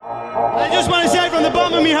I just want to say from the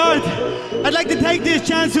bottom of my heart, I'd like to take this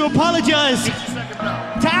chance to apologize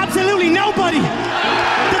to absolutely nobody.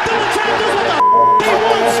 The double champ does what the he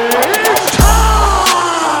wants. It's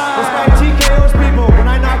time! This guy TKOs people. When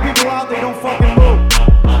I knock people out, they don't fucking move.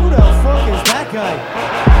 Who the fuck is that guy?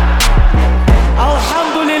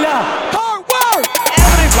 Alhamdulillah. Hard work!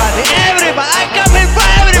 Everybody, I'm coming for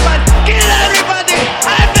everybody. Kill everybody.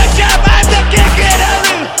 I'm the champ, I'm the king, kill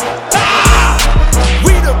everybody.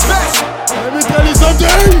 We the best. Let me tell you something.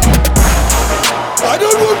 I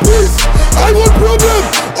don't want peace. I want problem.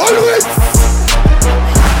 Always.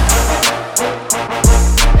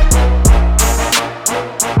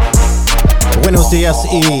 Buenos días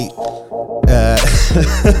y...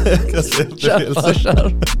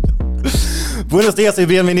 Buenos días y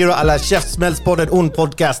bienvenido a la Chefsmällspodden, un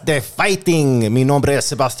podcast de fighting. Mi nombre es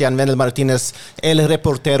Sebastián Venel Martínez, el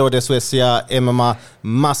reportero de Suecia, MMA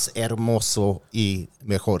más hermoso y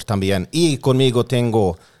mejor también. Y conmigo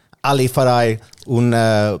tengo Ali Farai, un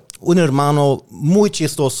hermano muy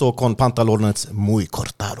chistoso con pantalones muy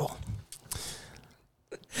cortados.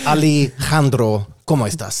 Alejandro, ¿cómo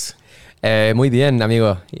estás? Muy bien,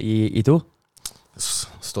 amigo. ¿Y tú?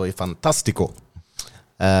 Estoy fantástico.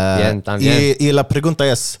 Bien, también. Y la pregunta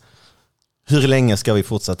är, hur länge ska vi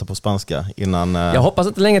fortsätta på spanska innan... Jag hoppas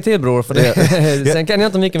inte länge till, bror, för det. Sen kan jag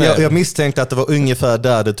inte mycket mer. Jag misstänkte att det var ungefär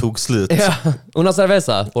där det tog slut. Ja, una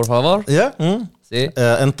cerveza, por favor. Ja. Sí.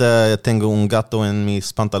 Inte Tengo un gato en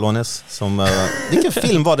mis pantalones. Vilken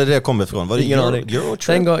film var det kommer ifrån? Var det Eurotrip?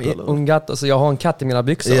 Tengo un gato, så jag har en katt i mina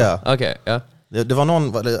byxor. Ja. Okej, ja. Det var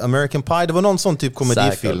någon American Pie, det var någon sån typ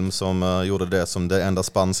komedifilm som gjorde det som det enda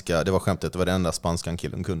spanska, det var skämtet, det var det enda spanskan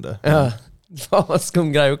killen kunde. Ja. Fan vad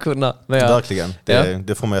skum grej att kunna. Men ja. Verkligen.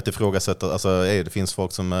 Det får mig att ifrågasätta, alltså det finns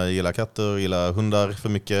folk som gillar katter, gillar hundar för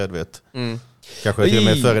mycket, du vet. Kanske till och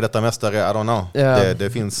med före detta mästare, I don't know. Ja. Det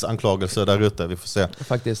finns anklagelser där ute, vi får se.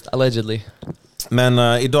 Faktiskt, allegedly. Men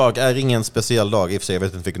idag är ingen speciell dag, i och för sig, jag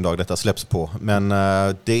vet inte vilken dag detta släpps på. Men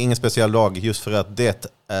det är ingen speciell dag just för att det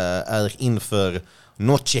är inför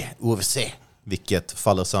Noche UFC, vilket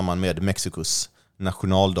faller samman med Mexikos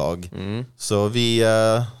nationaldag. Så vi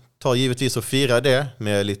tar givetvis och firar det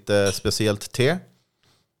med lite speciellt te.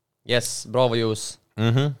 Yes, bravo juice.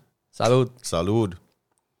 Salud. Salud.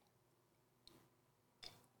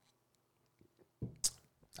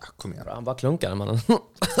 Kom igen. Han bara klunkar, mannen.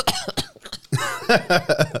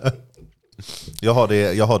 Jag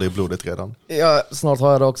har det i blodet redan. Ja, snart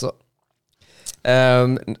har jag det också.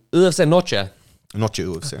 UFC Noche. Noche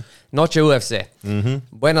UFC. Noche UFC.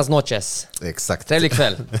 Buenas noches. Exakt. Trevlig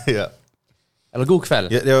kväll. Ja. Eller god kväll.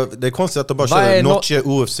 Det är konstigt att de bara kör Noche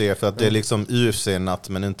UFC för att det är liksom UFC-natt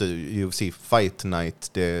men inte UFC Fight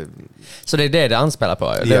Night. Så det är det anspelar på?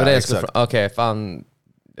 Ja, det var det exakt. Okej, fan.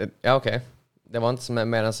 Ja, okej. Det var inte som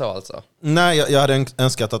mer än så alltså. Nej, jag hade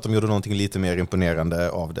önskat att de gjorde någonting lite mer imponerande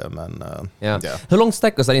av det, men... Ja. Hur långt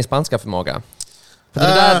sträcker sig din spanska förmåga?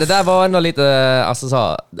 Det där var ändå lite... Alltså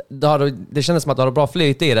så, det kändes som att du hade bra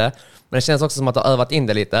flyt i det, men det känns också som att du har övat in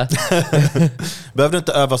det lite. Behövde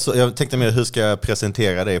inte öva så... Jag tänkte mer, hur ska jag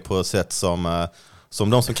presentera det på ett sätt som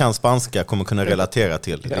de som kan spanska kommer kunna relatera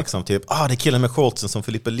till. Ja. Liksom typ, det är killen med shortsen som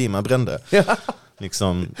Felipe Lima brände. Ja.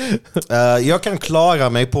 Liksom, jag kan klara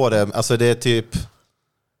mig på det. Alltså det är typ...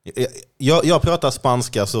 Jag pratar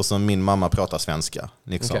spanska så som min mamma pratar svenska.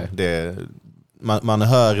 Liksom. Okay. Man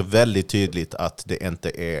hör väldigt tydligt att det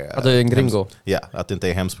inte är... Att du är en gringo. Ja, att det inte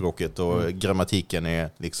är hemspråket och grammatiken är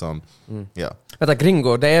liksom... Ja. Vänta,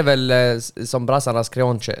 gringo, det är väl som brassarnas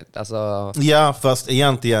creonche? Alltså... Ja, fast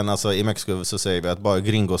egentligen alltså, i Mexiko så säger vi att bara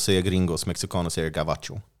gringos säger gringos, mexikaner säger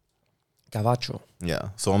gabacho. Gabacho. Ja,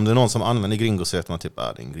 så om det är någon som använder gringo så vet man typ det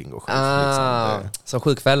är en gringo. Som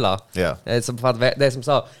sjuk fälla. Ja. Det är som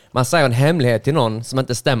så, man säger en hemlighet till någon som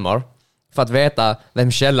inte stämmer för att veta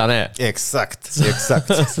vem källan är. Exakt. Så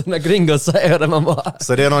när gringo säger det, man bara...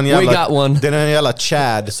 Så det är någon jävla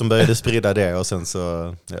Chad som började sprida det och sen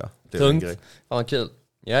så... Ja, det är en grej. Fan kul.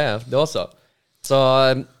 Ja, det var så.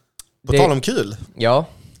 På tal om kul. Ja.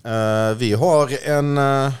 Vi har en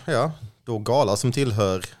då gala som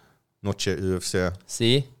tillhör Noche UFC.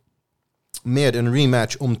 Si. Med en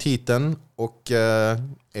rematch om titeln och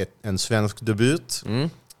en svensk debut.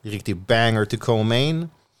 Riktig banger till co-main.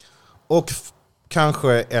 Och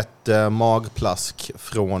kanske ett magplask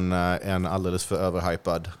från en alldeles för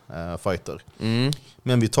överhypad fighter.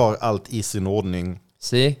 Men vi tar allt i sin ordning.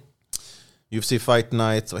 Si. UFC Fight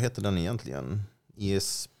Night, vad heter den egentligen?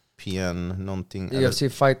 ESPN någonting. UFC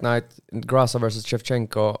Fight Night, Grasso vs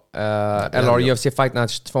Shevchenko. Eller UFC Fight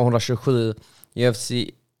Night 227. UFC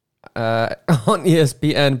on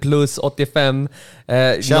ESPN plus 85.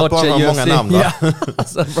 Köp bara många namn då. Ja,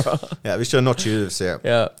 alltså, bro. Ja, vi kör Noche UFC.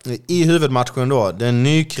 Ja. I huvudmatchen då, den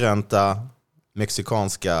nykrönta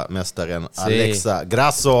mexikanska mästaren Alexa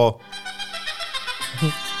Grasso.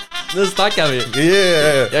 Nu snackar vi.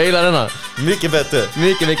 Yeah. Jag gillar denna. Mycket bättre.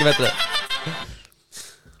 Mycket bättre.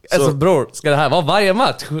 Alltså bror, ska det här vara varje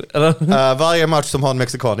match? Eller? Varje match som har en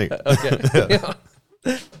mexikaning. Okay.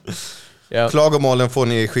 Ja. Klagomålen får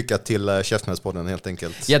ni skicka till Käftsmällspodden helt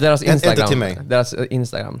enkelt. Ja, deras Instagram. Inte till mig. Deras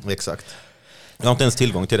Instagram. Exakt. Jag har inte ens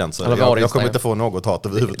tillgång till den, så jag kommer inte få något hat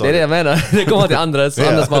överhuvudtaget. Det är det jag menar. Det kommer till Andres.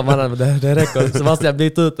 Andres bara, det räcker. Sebastian,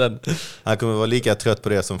 byt ut den. Han kommer vara lika trött på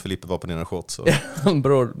det som Filippe var på dina shorts. Så.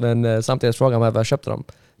 Bror, men samtidigt frågar man var jag köpte dem.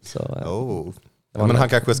 Så, men han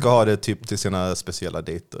kanske ska ha det typ till sina speciella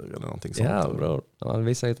dejter eller någonting sånt. Ja, bror. Han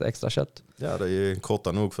visar lite extra kött. Ja, det är ju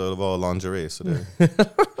korta nog för att vara lingerie. Så,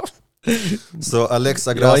 så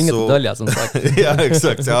Alexa Grasso... Jag har inget att dölja, som sagt. Ja,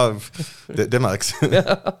 exakt. Ja, det märks.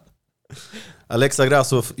 Alexa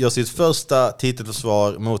Grasso gör sitt första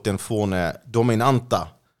titelförsvar mot den forne dominanta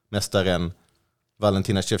mästaren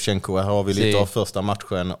Valentina Shevchenko. Här har vi lite av första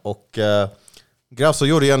matchen. Och Grasso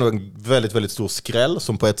gjorde ju ändå en väldigt, väldigt stor skräll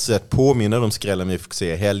som på ett sätt påminner om skrällen vi fick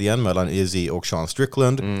se i helgen mellan Izzy och Sean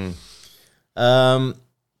Strickland.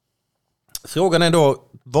 Frågan är då,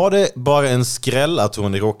 var det bara en skräll att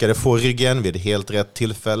hon råkade få ryggen vid helt rätt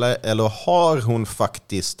tillfälle, eller har hon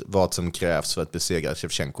faktiskt vad som krävs för att besegra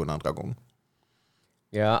Shevchenko en andra gång?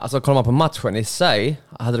 Ja, alltså kollar man på matchen i sig,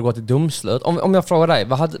 hade det gått i domslut. Om jag frågar dig,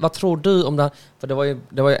 vad tror du om det här? För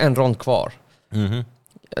det var ju en rond kvar.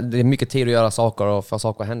 Det är mycket tid att göra saker och få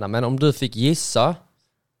saker att hända. Men om du fick gissa,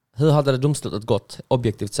 hur hade det domslutet gått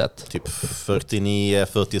objektivt sett? Typ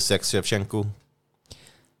 49-46 Shevchenko.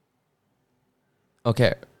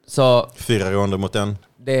 Okej, så 4 ronder mot den.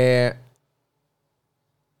 det...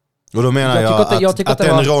 Och då menar jag tycker att det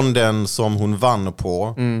den var... ronden som hon vann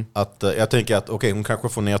på, att jag tänker att okej, hon kanske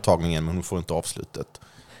får nedtagningen men hon får inte avslutet.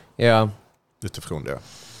 Ja. Utifrån det.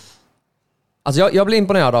 Alltså jag blev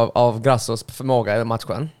imponerad av Grassos förmåga i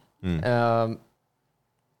matchen.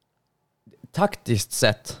 Taktiskt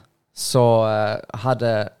sett så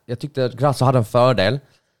jag tyckte att Grasso hade en fördel.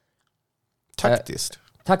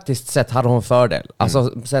 Taktiskt sett hade hon en fördel.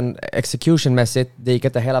 Alltså sen executionmässigt, det gick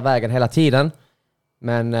inte hela vägen hela tiden.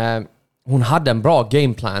 Men hon hade en bra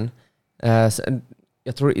gameplan.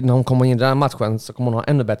 Jag tror när hon kommer in i den här matchen så kommer hon ha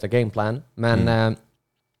ännu bättre gameplan. Men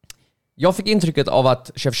jag fick intrycket av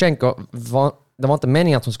att Shevchenko, det var inte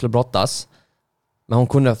meningen att hon skulle brottas. Men hon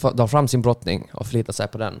kunde dra fram sin brottning och förlita sig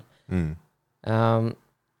på den.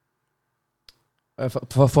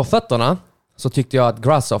 För fötterna så tyckte jag att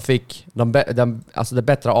Grasso fick det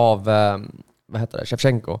bättre av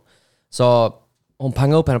Shevchenko. Så hon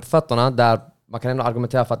pangade upp henne på fötterna där man kan ändå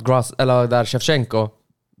argumentera för att där Shevchenko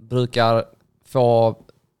brukar få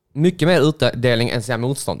mycket mer utdelning än sina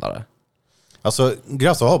motståndare. Alltså,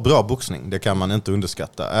 Grasso har bra boxning, det kan man inte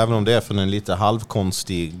underskatta. Även om det är från en lite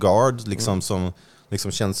halvkonstig guard liksom, som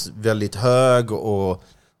liksom känns väldigt hög och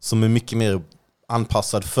som är mycket mer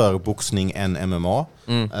anpassad för boxning än MMA.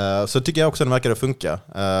 Så tycker jag också att den verkade funka.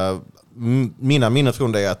 Mina minnen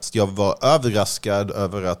från det är att jag var överraskad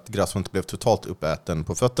över att Grasso inte blev totalt uppäten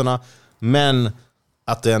på fötterna. Men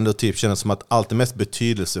att det ändå typ kändes som att allt det mest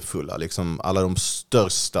betydelsefulla, liksom alla de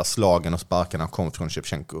största slagen och sparkarna kom från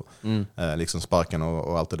Shevchenko. Liksom sparken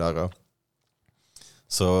och allt det där.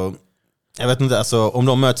 Så jag vet inte, alltså, om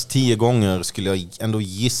de möts 10 gånger skulle jag ändå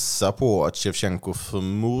gissa på att Shevchenko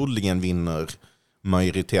förmodligen vinner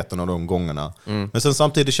majoriteten av de gångerna. Men sen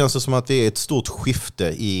samtidigt känns det som att det är ett stort skifte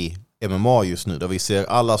i MMA just nu, där vi ser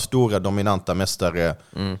alla stora dominanta mästare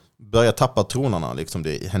börja tappa tronarna. Liksom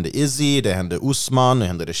det hände Izzy, det hände Usman, det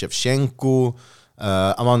hände Shevchenko.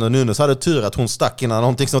 Amanda Nunes hade tur att hon stack innan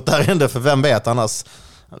någonting sånt där hände, för vem vet annars,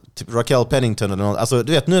 typ Raquel Pennington eller något. Alltså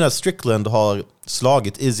du vet, nu när Strickland har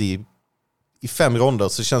slagit Izzy i 5 ronder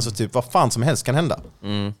så känns det typ vad fan som helst kan hända.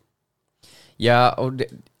 Ja, och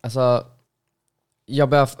alltså jag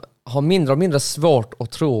börjar ha mindre och mindre svårt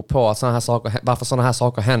att tro på varför sådana här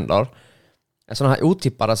saker händer. Sådana här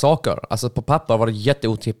otippade saker. Alltså på papper var det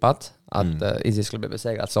jätteotippat att Izzy skulle bli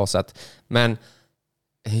besegrad så sätt. Men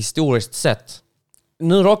historiskt sett,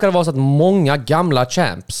 nu råkar det vara så att många gamla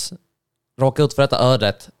champs råkar ut för detta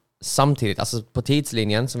ödet samtidigt. Alltså på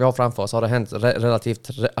tidslinjen som vi har framför oss har det hänt relativt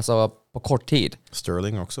på kort tid.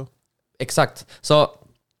 Sterling också. Exakt. Så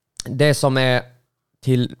det som är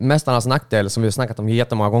till mästarnas nackdel, som vi har snackat om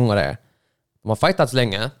jättemånga gånger, är de har fightats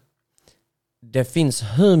länge. Det finns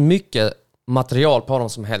hur mycket material på dem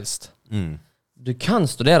som helst. Du kan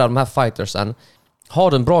studera de här fightersen.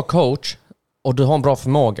 Har du en bra coach och du har en bra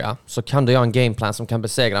förmåga, så kan du göra en gameplan som kan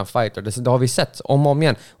besegra en fighter. Det har vi sett om och om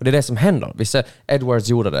igen. Och det är det som händer. Vi ser Edwards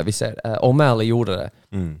gjorde det. Vi ser O'Malley gjorde det.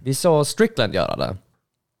 Vi såg Strickland göra det.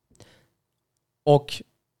 Och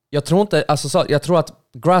jag tror inte, alltså jag tror att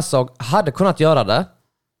Grasso hade kunnat göra det,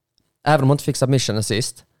 även om hon inte fick submissionen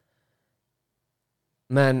sist.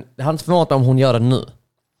 Men det hade inte förvånat mig om hon gör det nu.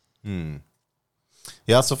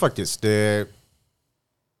 Ja, alltså faktiskt,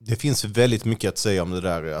 det finns väldigt mycket att säga om det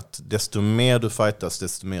där. Att desto mer du fightas,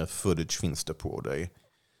 desto mer footage finns det på dig.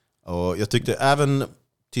 Och jag tyckte även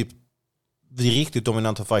typ vid riktigt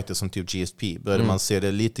dominanta fighters som typ GSP började man se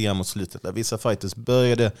det lite grann mot slutet. Där vissa fighters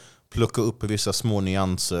började plocka upp vissa små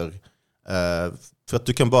nyanser. För att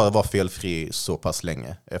du kan bara vara felfri så pass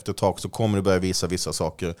länge. Efter ett tag så kommer du börja visa vissa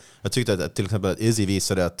saker. Jag tyckte att till exempel att Izzy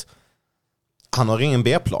visade att han har ingen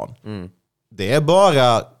B-plan. Det är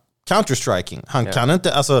bara counterstriking. Han kan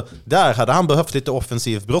inte, alltså där hade han behövt lite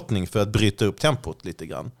offensiv brottning för att bryta upp tempot lite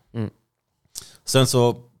grann. Sen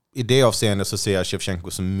så i det avseendet så ser jag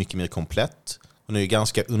Shevchenko som mycket mer komplett. Hon är ju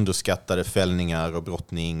ganska underskattade fällningar och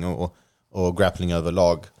brottning och grappling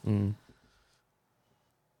överlag.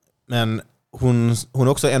 Men hon är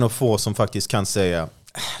också en av få som faktiskt kan säga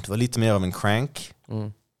det var lite mer av en crank.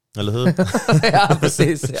 Eller hur? Ja,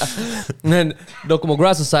 precis. Ja. Men då kommer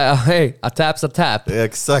Grasso säga hey, a tap's a tap.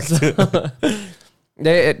 Exakt.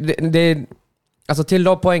 det alltså till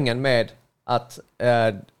då poängen med att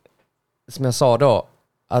som jag sa då,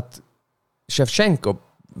 att Shevchenko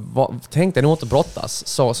tänkte nog inte brottas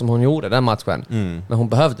så som hon gjorde den matchen. Men hon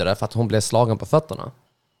behövde det för att hon blev slagen på fötterna.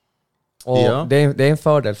 Och det är en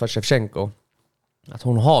fördel för Shevchenko att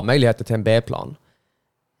hon har möjligheter till en B-plan.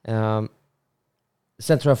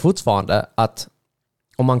 Sen tror jag fortfarande att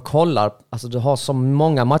om man kollar, alltså du har så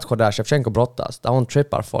många matcher där Shevchenko brottas, där hon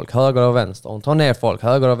trippar folk höger och vänster, hon tar ner folk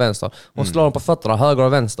höger och vänster, hon slår dem på fötterna höger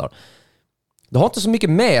och vänster. Du har inte så mycket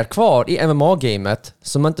mer kvar i MMA-gamet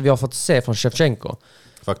som inte vi har fått se från Shevchenko.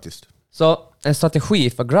 Faktiskt. Så en strategi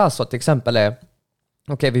för Grasso till exempel är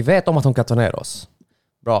okej, vi vet om att hon kan ta ner oss.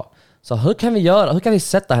 Bra. Så hur kan vi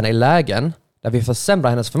sätta henne i lägen där vi försämrar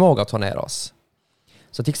hennes förmåga att ta ner oss?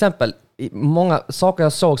 Så till exempel, många saker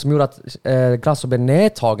jag såg som gjorde att Grasso blev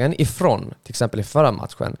nedtagen ifrån, till exempel i förra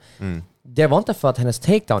matchen. Det var inte för att hennes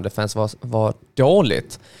takedown defense var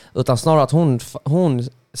dåligt, utan snarare att hon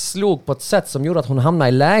slog på ett sätt som gjorde att hon hamnade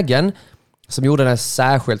i lägen som gjorde henne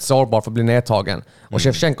särskilt sårbar för att bli nedtagen. Och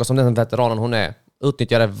Shevchenko, som den veteranen hon är,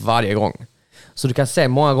 utnyttjar det varje gång. Så du kan se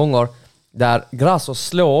många gånger där Grasso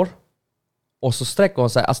slår och så sträcker hon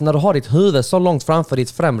sig. Alltså när du har ditt huvud så långt framför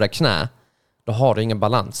ditt främre knä, då har du ingen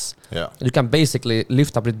balans. Du kan basically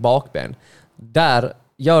lyfta på ditt bakben. Det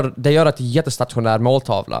gör att det är jättestationär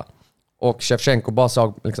måltavla. Och Shevchenko bara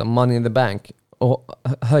såg liksom money in the bank och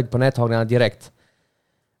hög på nedtagningarna direkt.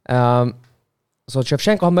 Så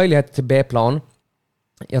Shevchenko har möjlighet till B-plan.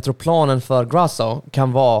 Jag tror planen för Grasso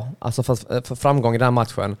kan vara, alltså för framgång i den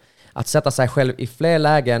matchen, att sätta sig själv i fler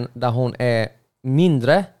lägen där hon är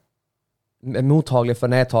mindre mottaglig för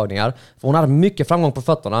nedtagningar. För hon har mycket framgång på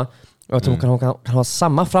fötterna. Och jag tror hon kan ha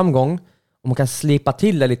samma framgång om hon kan slipa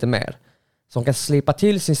till det lite mer. Så hon kan slipa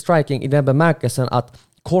till sin striking i den bemärkelsen att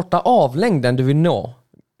korta av längden du vill nå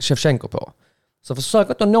Shevchenko på. Så försök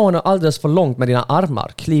att nå henne alldeles för långt med dina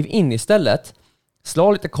armar. Kliv in istället.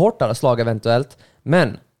 Slå lite kortare slag eventuellt.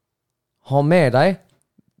 Men ha med dig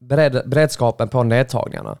beredskapen på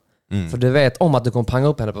nedtagningarna. För du vet om att du kommer panga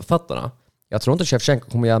upp henne på fötterna. Jag tror inte Shevchenko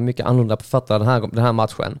kommer göra mycket annorlunda på fötterna den här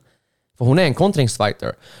matchen. För hon är en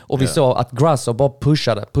kontringsfighter. Och vi såg att Grasso bara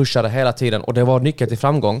pushade hela tiden. Och det var nyckeln till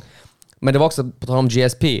framgång. Men det var också på tal om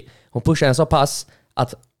GSP. Hon pushade en så pass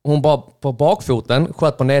att hon bara på bakfoten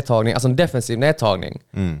sköt på nedtagning. Alltså en defensiv nedtagning.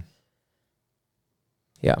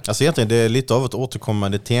 Alltså egentligen det är lite av ett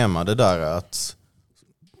återkommande tema det där att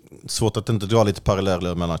svårt att inte dra lite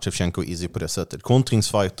paralleller mellan Shevchenko och Izzy på det sättet.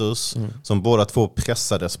 Kontringsfighters som båda två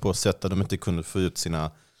pressades på ett sätt där de inte kunde få ut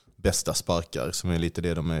sina bästa sparkar, som är lite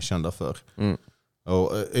det de är kända för.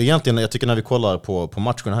 Och egentligen, jag tycker när vi kollar på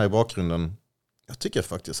matchen här i bakgrunden, jag tycker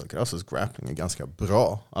faktiskt att Grassos grappling är ganska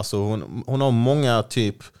bra. Alltså hon har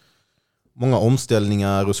många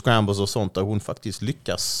omställningar och scrambles och sånt där hon faktiskt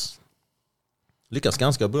lyckas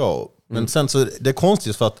ganska bra. Men sen så det är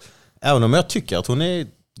konstigt för att även om jag tycker att hon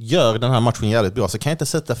gör den här matchen jävligt bra, så kan jag inte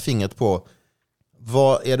sätta fingret på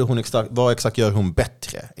vad exakt gör hon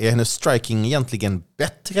bättre. Är hennes striking egentligen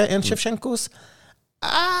bättre än Shevchenkos?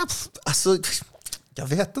 Alltså jag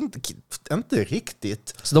vet inte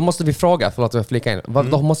riktigt. Så då måste vi fråga, förlåt att jag flikar in.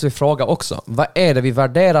 Då måste vi fråga också, vad är det vi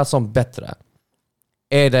värderar som bättre?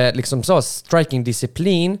 Är det liksom så striking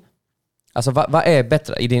disciplin, Alltså vad är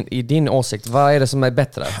bättre i din åsikt? Vad är det som är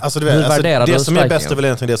bättre? Alltså, det som är bäst är väl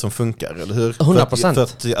egentligen det som funkar, eller hur? 100%. För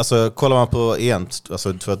att alltså, kollar man på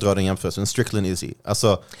alltså, för att dra den jämförelsen, Strickland Izzy.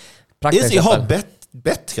 Alltså, Izzy har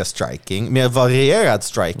bättre striking, mer varierad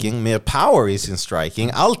striking, mer power i sin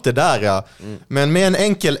striking, allt det där. Men med en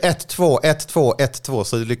enkel 1-2, 1-2, 1-2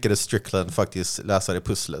 så lyckades Strickland faktiskt läsa det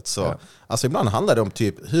pusslet. Så alltså, ibland handlar det om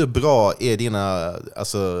typ hur bra är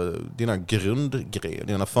dina grundgrejer,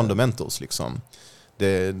 dina fundamentals liksom.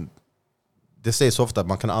 Det sägs ofta att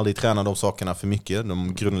man kan aldrig träna de sakerna för mycket,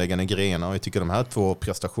 de grundläggande grejerna, och jag tycker de här 2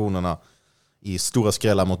 prestationerna i stora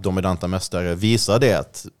skrällar mot dominanta mästare visar det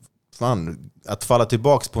att falla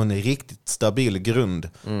tillbaks på en riktigt stabil grund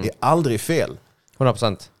är aldrig fel.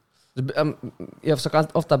 100%. Jag försöker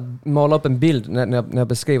ofta måla upp en bild när jag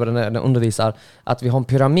beskriver det, när jag undervisar, att vi har en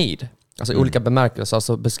pyramid. Alltså olika bemärkelser,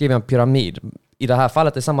 alltså beskriver en pyramid. I det här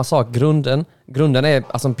fallet är samma sak. Grunden är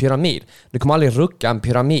alltså en pyramid. Du kommer aldrig rucka en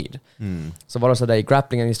pyramid. Så var det så där i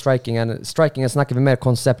grapplingen, i strikingen. Strikingen snackar vi mer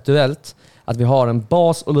konceptuellt. Att vi har en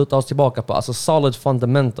bas att luta oss tillbaka på. Alltså solid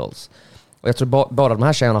fundamentals. Och jag tror båda de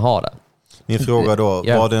här tjejerna har det. Min fråga då,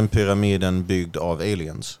 var den pyramiden byggd av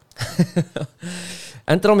aliens?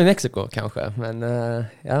 Inte de i Mexiko kanske, men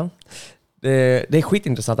ja. Det är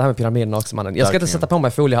skitintressant det här med pyramiden också, mannen. Jag ska inte sätta på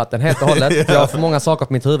mig foliehatten helt och hållet. Jag har för många saker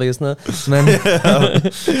på mitt huvud just nu. Men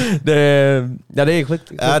det är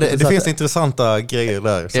skitintressant. Det finns intressanta grejer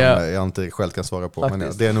där som jag inte själv kan svara på.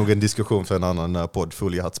 Men det är nog en diskussion för en annan podd,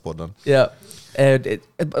 foliehattspodden. Ja.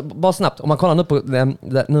 Bara snabbt, om man kollar nu på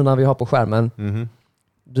nu när vi har på skärmen.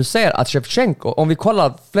 Du ser att Shevchenko, om vi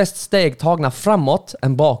kollar flest steg tagna framåt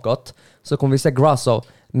än bakåt, så kommer vi se Grasso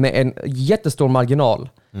med en jättestor marginal.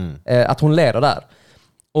 Att hon leder där.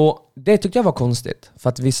 Och det tyckte jag var konstigt. För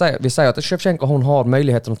att vi säger att Shevchenko, hon har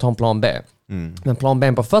möjligheten att ta en plan B. Men plan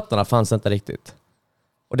B på fötterna fanns inte riktigt.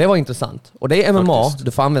 Och det var intressant. Och det är MMA, faktiskt.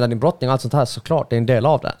 Du får använda din brottning och allt sånt här, såklart, det är en del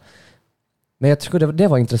av det. Men jag tycker det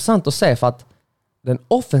var intressant att se, för att den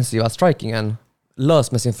offensiva strikingen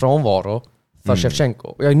lös med sin frånvaro för Shevchenko.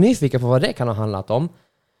 Och jag är nyfiken på vad det kan ha handlat om.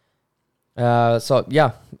 Så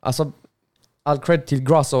ja, alltså all cred till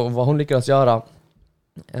Grasso och vad hon lyckades göra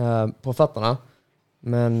på fötterna.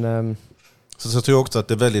 Men så jag tror också att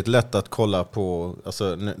det är väldigt lätt att kolla på,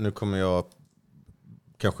 alltså nu kommer jag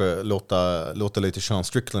kanske låta lite Sean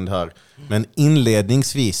Strickland här, men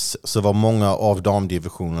inledningsvis så var många av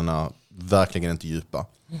damdivisionerna verkligen inte djupa.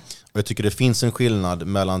 Och jag tycker det finns en skillnad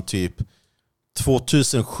mellan typ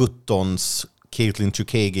 2017s Caitlin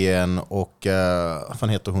Chukagian och vad fan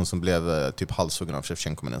heter hon som blev typ halshuggen av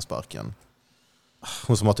Shevchenko med den sparken?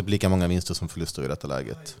 Hon som har typ lika många vinster som förluster i detta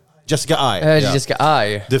läget. Jessica Ai. Jessica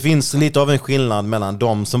Ai. Det finns lite av en skillnad mellan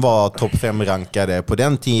de som var topp 5-rankade på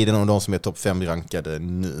den tiden och de som är topp 5-rankade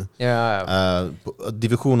nu.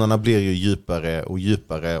 Divisionerna blir ju djupare och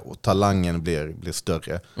djupare och talangen blir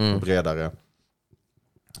större och bredare.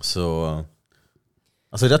 Så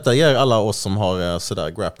alltså detta ger alla oss som har sådär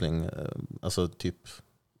grappling alltså typ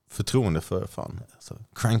förtroende för fan. Alltså,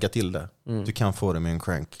 cranka till det. Du kan få det med en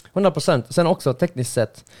crank. 100%. Sen också tekniskt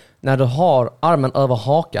sett, när du har armen över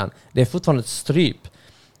hakan, det är fortfarande ett stryp.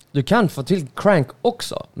 Du kan få till crank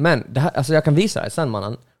också. Men det här, alltså jag kan visa dig sen,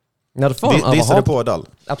 mannen. När du får en visar det på Adal?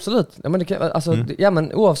 Absolut. Ja, men,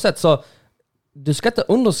 men oavsett så, du ska inte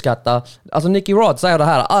underskatta, alltså Nicky Rod säger det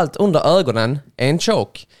här, allt under ögonen är en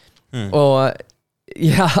choke. Och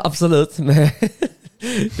ja, absolut. Men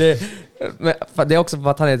det är också för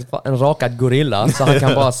att han är en rakad gorilla, så han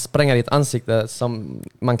kan bara spränga ditt ansikte som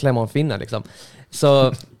man klämmer en finne liksom.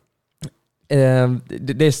 Så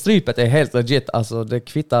det strypet är helt legit, alltså det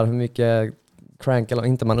kvittar hur mycket crank eller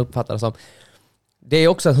inte man uppfattar det som. Det är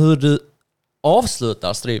också hur du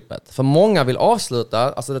avslutar strypet. För många vill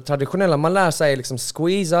avsluta, alltså det traditionella man lär sig är liksom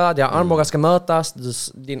squeeza, dina armbågar ska mötas,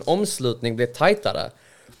 din omslutning blir tajtare.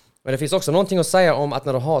 Men det finns också någonting att säga om att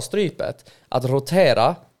när du har strypet, att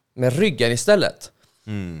rotera med ryggen istället.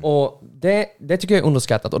 Och det tycker jag är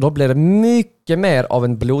underskattat. Och då blir det mycket mer av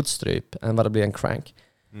en blodstryp än vad det blir en crank.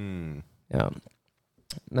 Ja.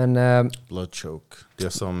 Men blood choke. Det är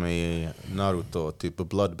som i Naruto, typ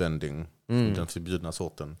bloodbending. Den förbjudna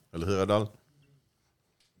sorten. Eller hur, Adal?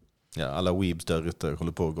 Ja, alla weebs där ute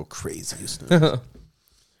håller på att gå crazy just nu.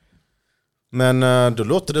 Men då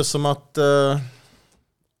låter det som att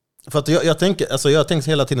för att jag tänker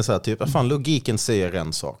hela tiden så här typ, fan, logiken säger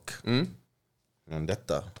en sak. Men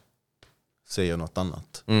detta säger något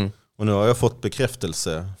annat. Och nu har jag fått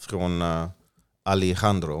bekräftelse från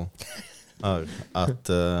Alejandro att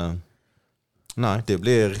nej, det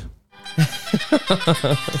blir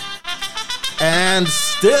and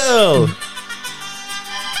still.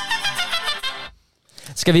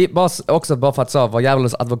 Ska vi bara för att vara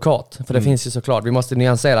djävulens advokat, för det finns ju såklart, vi måste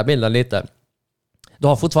nyansera bilden lite. Du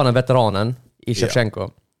har fortfarande veteranen i Shevchenko.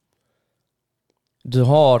 Du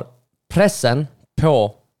har pressen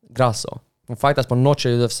på Grasso. Hon fightas på Noche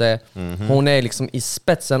UFC. Hon är liksom i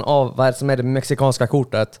spetsen av vad som är det mexikanska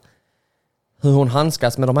kortet. Hur hon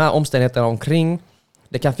handskas med de här omständigheterna omkring.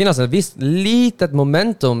 Det kan finnas en viss liten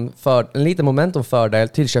momentumfördel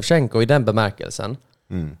till Shevchenko i den bemärkelsen.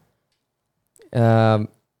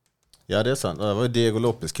 Ja, det är sant. Det var ju Diego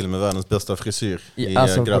Lopez, killen med världens bästa frisyr i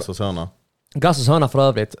Grassos hörna. Grassos hörna för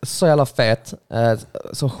övrigt, så jävla fet.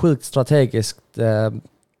 Så sjukt strategiskt,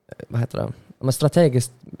 vad heter det? Men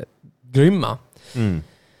strategiskt grymma.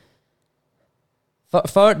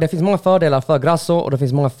 För det finns många fördelar för Grasso och det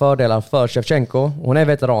finns många fördelar för Shevchenko. Hon är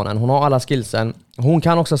veteranen, hon har alla skillsen. Hon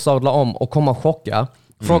kan också sadla om och komma och chocka.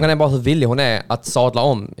 Frågan är bara hur villig hon är att sadla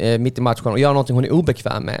om mitt i matchen och göra någonting hon är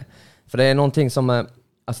obekväm med. För det är någonting som,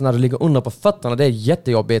 alltså när du ligger under på fötterna, det är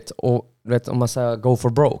jättejobbigt. Och du vet, om man säger go for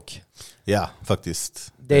broke. Ja,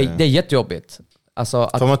 faktiskt. Det är jättejobbigt. Alltså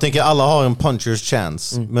för man tänker alla har en puncher's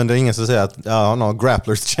chance, men det är ingen som säger att han har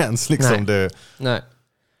grapplers chance. Liksom. Nej.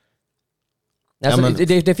 Alltså,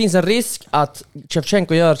 det finns en risk att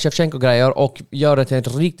Shevchenko gör Shevchenko-grejer och gör det till en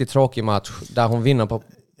riktigt tråkig match där hon vinner på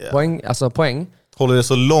poäng. Håller det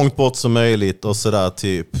så långt bort som möjligt och sådär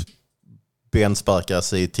typ bensparkar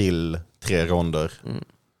sig till 3 ronder.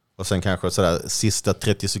 Och sen kanske sådär sista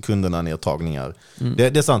 30 sekunderna nedtagningar.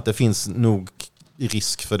 Det är sant, det finns nog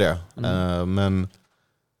risk för det. Men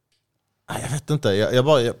jag vet inte.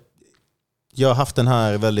 Jag har haft den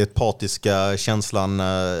här väldigt patiska känslan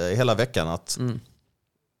hela veckan att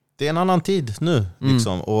det är en annan tid nu.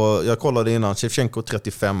 Liksom. Och jag kollade innan, Shevchenko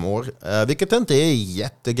 35 år. Vilket inte är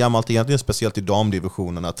jättegammalt egentligen, speciellt i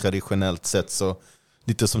damdivisionerna. Traditionellt sett så,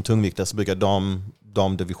 lite som tungviktare, så brukar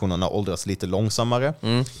damdivisionerna åldras lite långsammare.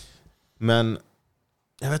 Men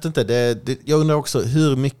jag vet inte, jag undrar också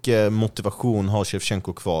hur mycket motivation har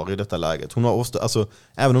Shevchenko kvar i detta läget. Hon har alltså,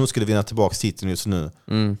 även om hon skulle vinna tillbaka titeln just nu,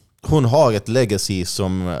 hon har ett legacy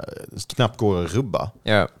som knappt går att rubba.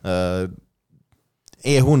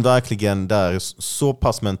 Är hon verkligen där så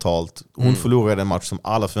pass mentalt? Hon förlorade en match som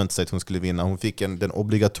alla förväntade sig att hon skulle vinna. Hon fick den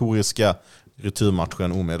obligatoriska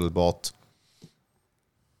returmatchen omedelbart.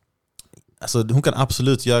 Alltså, hon kan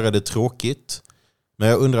absolut göra det tråkigt. Men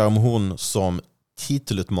jag undrar om hon som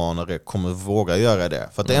titelutmanare kommer våga göra det.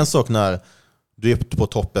 För att det är en sak när du är på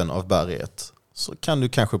toppen av berget, så kan du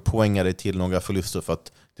kanske poänga dig till några förluster för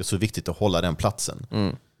att det är så viktigt att hålla den platsen.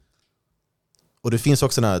 Och det finns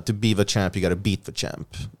också den här to be the champ, you gotta beat the champ.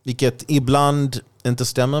 Vilket ibland inte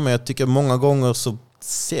stämmer, men jag tycker många gånger så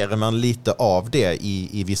ser man lite av det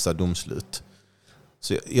i vissa domslut.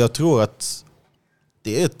 Så jag tror att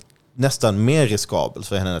det är nästan mer riskabelt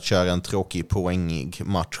för henne att köra en tråkig, poängig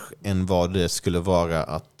match än vad det skulle vara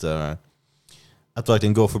att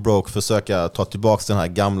verkligen go for broke, försöka ta tillbaka den här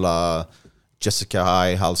gamla Jessica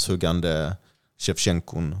High, halshuggande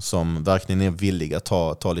Shevchenkon som verkligen är villig att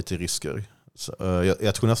ta lite risker. Så,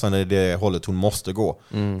 jag tror nästan det är det hållet hon måste gå.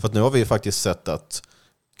 För att nu har vi faktiskt sett att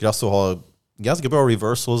Grasso har ganska bra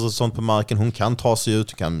reversals och sånt på marken. Hon kan ta sig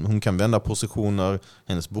ut, hon kan vända positioner.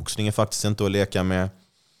 Hennes boxning är faktiskt inte att leka med.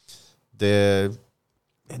 Det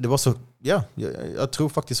var så, jag tror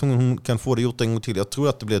faktiskt hon kan få det gjort en gång till. Jag tror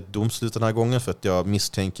att det blir ett domslut den här gången, för att jag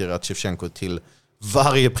misstänker att Shevchenko till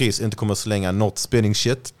varje pris inte kommer att slänga not spinning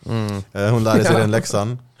shit. Hon lärde sig den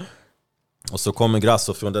läxan. Och så kommer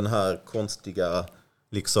Grasso från den här konstiga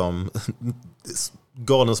liksom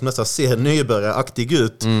garden som nästan ser nybörjaraktig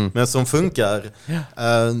ut, men som funkar.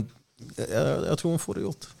 Jag tror hon får det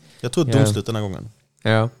gjort. Jag tror domslut den här gången.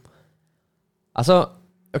 Ja. Alltså,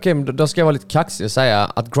 okej, då ska jag vara lite kaxig och säga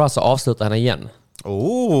att Grasso avslutar henne igen.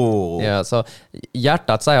 Ja, så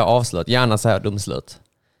hjärtat säger avslut, gärna säger domslut.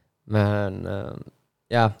 Men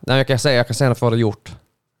jag kan säga att få det gjort.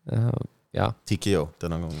 TKO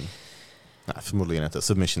denna gången. Nej, förmodligen inte.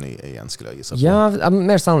 Submission igen skulle jag gissa på. Ja,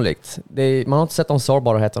 mer sannolikt. Man har inte sett de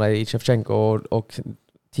sårbarheterna i Shevchenko och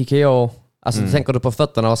TKO. Alltså tänker du på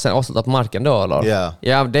fötterna och sen avsluta på marken då, eller? Yeah.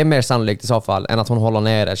 Ja, det är mer sannolikt i så fall än att hon håller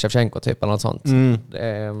nere Shevchenko typ eller något sånt.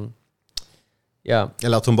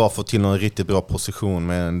 Eller att hon bara får till någon riktigt bra position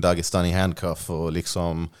med en Dagestani handcuff och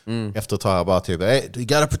liksom efter ett tag bara typ hey, you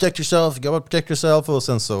gotta protect yourself, och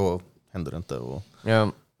sen så händer det inte. Och,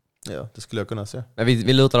 ja, det skulle jag kunna se. Men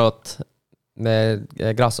vi lutar åt med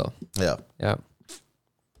Grasso. Ja.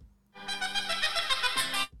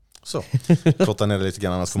 Så, korta ner det lite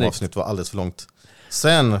grann, annars kommer avsnitt var alldeles för långt.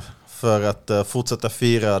 Sen, för att fortsätta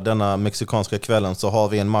fira denna mexikanska kvällen, så har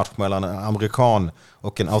vi en match mellan en amerikan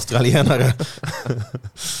och en australienare.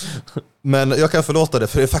 Men jag kan förlåta det,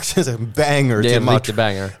 för det är faktiskt en banger till match. Det är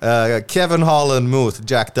en riktig banger. Kevin Holland mot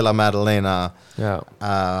Jack de la Maddalena. Ja.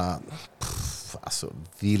 Alltså,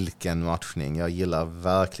 vilken matchning. Jag gillar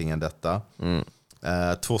verkligen detta.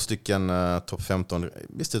 2 stycken topp 15.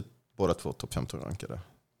 Visst är båda 2 topp 15 rankade?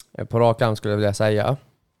 På rak arm skulle jag vilja säga.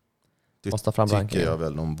 Det Måste fram tycker rankingen. jag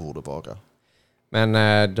väl de borde vara. Men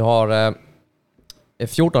du har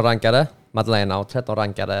 14 rankade Maddalena och 13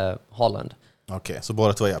 rankade Holland. Okej, så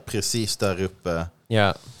båda 2 är precis där uppe.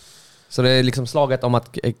 Ja. Så det är liksom slaget om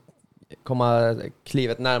att komma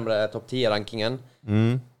klivet närmare topp 10-rankingen.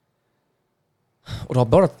 Och du har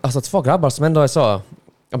bara 2 grabbar som ändå är så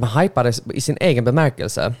hypade i sin egen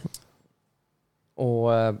bemärkelse.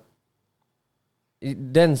 Och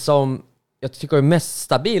den som jag tycker är mest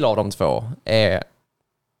stabil av de 2 är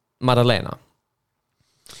Maddalena.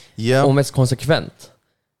 Ja. Och mest konsekvent.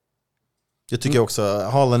 Jag tycker också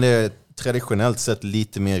Holland är traditionellt sett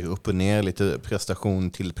lite mer upp och ner, lite prestation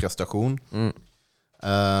till prestation.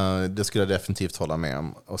 Det skulle jag definitivt hålla med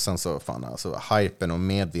om. Och sen så hypen och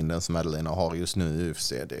medvinden som Maddalena har just nu i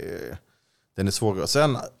UFC, den är svårare.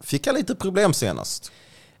 Sen fick jag lite problem senast.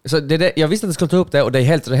 Så jag visste att jag skulle ta upp det, och det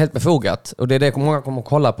är helt befogat. Och det är det många kommer att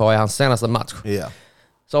kolla på i hans senaste match. Yeah.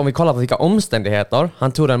 Så om vi kollar på vilka omständigheter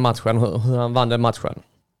han tog den matchen, hur han vann den matchen.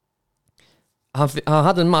 Han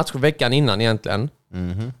hade en match veckan innan egentligen.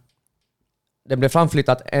 Det blev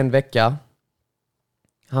framflyttat en vecka.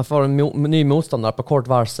 Han får en ny motståndare på kort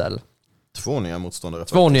varsel. 2 nya motståndare.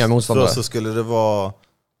 2 nya motståndare. Först så skulle det vara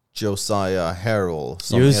Josiah Harrell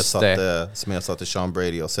som ersatte Sean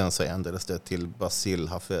Brady, och sen så ändrades det till Basil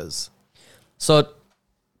Hafez. Så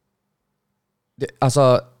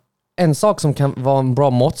alltså en sak som kan vara en bra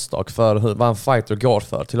måttstock för vad en fighter går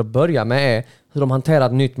för till att börja med är hur de hanterar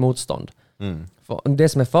ett nytt motstånd. För det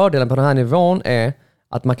som är fördelen på den här nivån är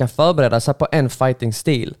att man kan förbereda sig på en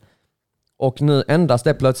fighting-stil. Och nu ändras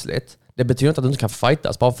det plötsligt. Det betyder inte att du inte kan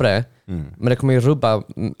fightas bara för det. Men det kommer ju rubba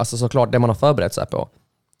såklart det man har förberett sig på.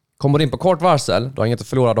 Kommer du in på kort varsel, du har inget att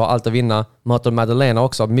förlora, du har allt att vinna. Möter Maddalena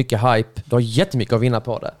också, mycket hype. Du har jättemycket att vinna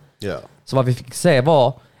på det. Yeah. Så vad vi fick se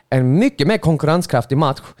var en mycket mer konkurrenskraftig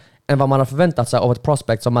match än vad man har förväntat sig av ett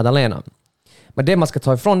prospect som Maddalena. Men det man ska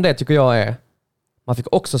ta ifrån det tycker jag är, man fick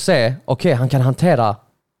också se, okej, han kan hantera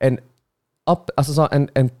en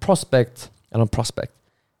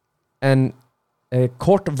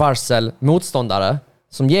kort varsel motståndare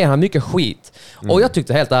som ger han mycket skit. Och jag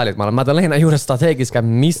tyckte helt ärligt, Maddalena gjorde strategiska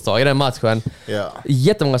misstag i den matchen. Yeah.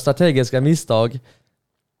 Jättemånga strategiska misstag.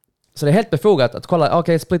 Så det är helt befogat att kolla,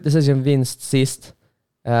 okej, split decision vinst sist.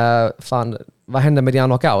 Vad hände med dina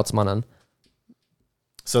knockouts, mannen?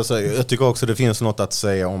 Så jag tycker också det finns något att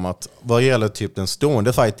säga om att vad gäller typ den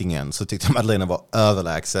stående fightingen så tyckte jag Maddalena var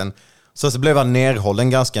överlägsen. Så blev han nerhållen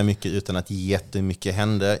ganska mycket utan att jättemycket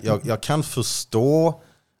hände. Jag kan förstå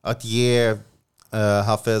att ge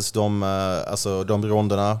Hafez de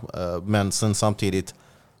ronderna, men sen samtidigt,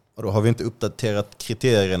 och då har vi inte uppdaterat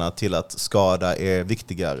kriterierna till att skada är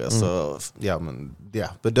viktigare. Så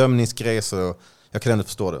bedömningsgrej, så jag kan ändå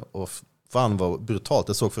förstå det. Och fan vad brutalt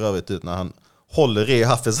det såg för övrigt ut när han håller i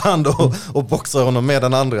Hafez hand och boxar honom med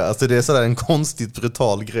den andra. Alltså det är sådär en konstigt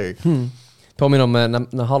brutal grej. Påminner om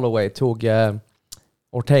när Holloway tog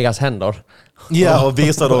Ortegas händer. Ja, och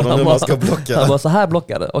visade honom hur man ska blocka. Han bara så här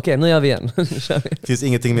blockade. Okej, nu gör vi igen. Det finns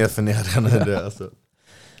ingenting mer förnedrande än det. Alltså.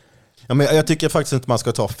 Ja, men jag tycker faktiskt inte man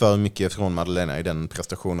ska ta för mycket från Maddalena i den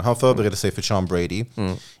prestationen. Han förberedde sig för Sean Brady.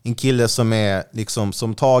 En kille som är liksom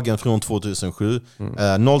som tagen från 2007.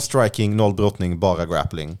 0 striking, 0 brottning, bara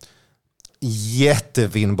grappling.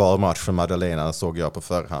 Jättevinnbar match för Maddalena såg jag på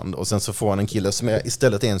förhand. Och sen så får han en kille som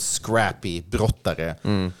istället är en scrappy brottare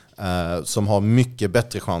som har mycket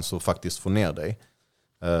bättre chans att faktiskt få ner dig.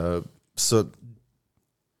 Så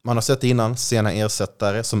man har sett det innan, sena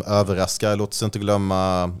ersättare som överraskar. Låt oss inte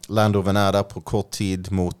glömma Lando Venada på kort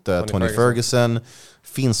tid mot Tony Ferguson.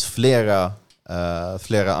 Finns flera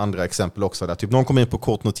andra exempel också där typ någon kommer in på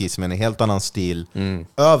kort notis med en helt annan stil,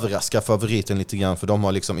 överraskar favoriten lite grann, för de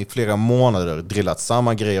har liksom i flera månader drillat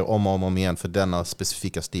samma grejer om och om igen för denna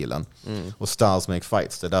specifika stilen. Och styles make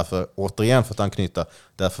fights. Det är därför, återigen för att anknyta,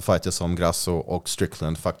 därför fighters som Grasso och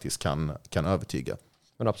Strickland faktiskt kan övertyga.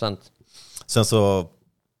 100%. Sen så,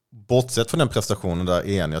 bortsett från den prestationen där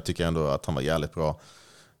igen, jag tycker ändå att han var jävligt bra.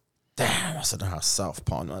 Damn, alltså den här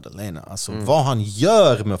Southpaw Maddalena. Alltså vad han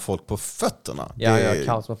gör med folk på fötterna. Ja, jag har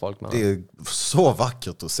kaos med folk. Man. Det är så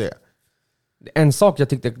vackert att se. En sak jag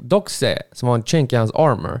tyckte dock se, som var en chink i hans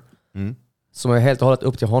armor, som är helt och hållet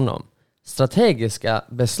upp till honom. Strategiska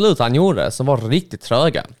beslut han gjorde som var riktigt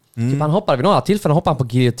tröga. Typ han hoppade vid några tillfällen, hoppade han på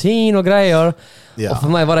guillotine och grejer. Ja. Och för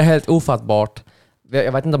mig var det helt ofattbart.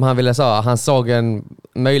 jag vet inte om han ville säga, han såg en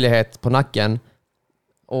möjlighet på nacken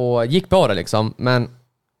och gick på det liksom, men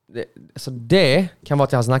det kan vara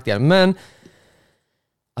till hans nackdel. Men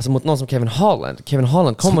alltså mot någon som Kevin Holland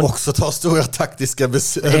kommer... Som också tar stora taktiska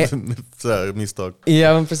misstag.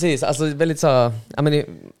 Ja, men precis. Alltså väldigt så...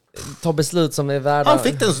 ta beslut som är värda... Han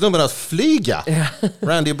fick den snubben att flyga.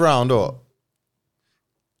 Randy Brown då.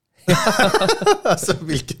 Alltså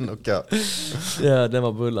vilken knockout. Ja, den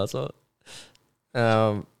var bull alltså.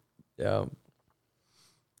 Ja. Ja,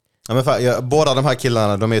 men båda de här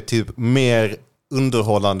killarna, de är typ mer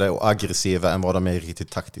underhållande och aggressiva än vad de är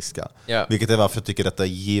riktigt taktiska. Yeah. Vilket är varför jag tycker detta är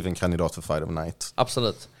given kandidat för Fight of the Night.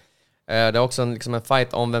 Absolut. Det är också en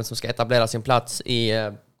fight om vem som ska etablera sin plats i...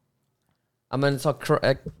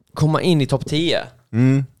 komma in i topp 10.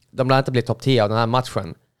 De lär inte bli topp 10 av den här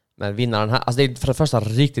matchen. Men vinna den här... Alltså det är för det första en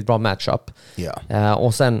riktigt bra matchup. Yeah.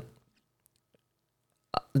 Och sen...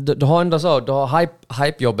 Du har ändå så... Du har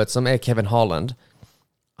hype-jobbet som är Kevin Holland.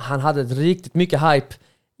 Han hade riktigt mycket hype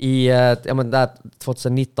i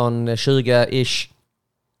 2019-20-ish.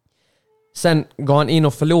 Sen går han in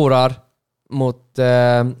och förlorar mot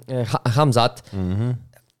Hamzat.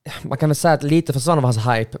 Man kan väl säga att lite försvann av hans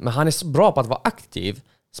hype, men han är så bra på att vara aktiv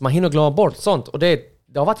så man hinner glömma bort sånt, och det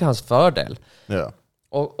har varit till hans fördel. Yeah.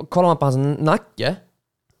 Och kollar man på hans nacke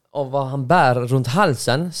och vad han bär runt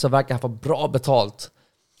halsen, så verkar han få bra betalt.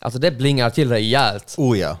 Alltså det blingar till rejält.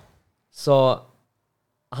 Oh ja. Så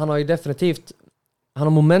han har ju definitivt... Han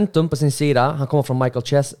har momentum på sin sida. Han kommer från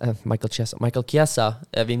Michael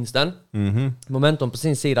Chiesa-vinsten. Momentum på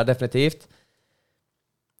sin sida, definitivt.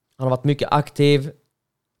 Han har varit mycket aktiv.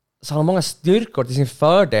 Så han har många styrkor till sin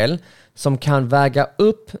fördel som kan väga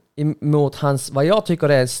upp mot hans, vad jag tycker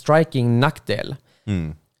är striking-nackdel.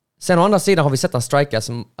 Sen å andra sidan har vi sett han strika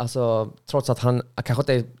som, alltså, trots att han kanske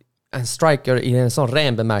inte är en striker i en sån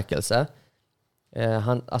ren bemärkelse.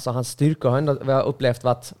 Hans styrkor har ändå, vi har upplevt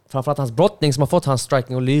varit framförallt hans brottning som har fått hans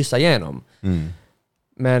striking att lysa igenom.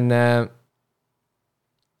 Men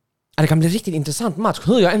det kan bli en riktigt intressant match.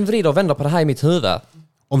 Hur jag än vrider och vänder på det här i mitt huvud.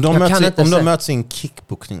 Om de möts i en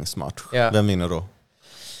kickboxningsmatch, vem vinner då?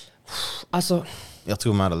 Alltså... Jag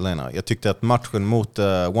tror Madalena. Jag tyckte att matchen mot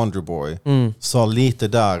Wonderboy sa lite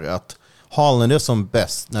där att Holland är som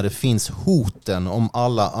bäst när det finns hoten om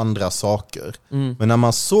alla andra saker. Men när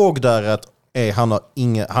man såg där att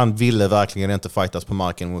han ville verkligen inte fightas på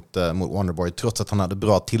marken mot Wonderboy, trots att han hade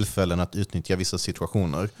bra tillfällen att utnyttja vissa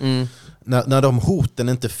situationer. När de hoten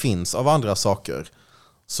inte finns av andra saker,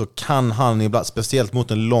 så kan han ibland, speciellt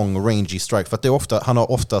mot en long rangy strike, för att han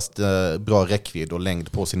har oftast bra räckvidd och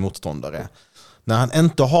längd på sin motståndare. När han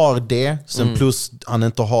inte har det, sen plus han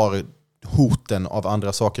inte har hoten av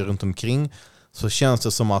andra saker runt omkring, så känns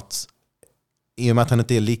det som att i och med att han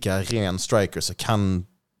inte är lika ren striker, så kan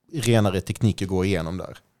renare tekniker gå igenom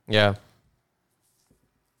där. Ja. Yeah.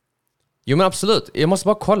 Jo men absolut. Jag måste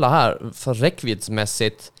bara kolla här för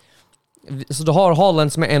räckviddsmässigt. Så du har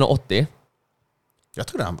Holland som är 1,80. Jag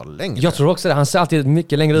tror han var längre. Jag tror också det. Han ser alltid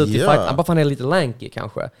mycket längre ut i fight. Han bara fan är lite lanky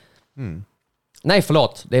kanske. Nej,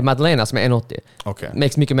 förlåt. Det är Madalena som är 1,80. Okay.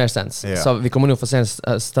 Makes mycket mer sense. Yeah. Så vi kommer nog få se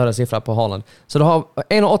en större siffra på Holland. Så du har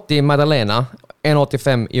 1,80 Madalena,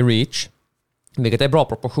 1,85 i reach. Vilket är bra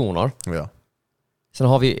proportioner. Ja. Sen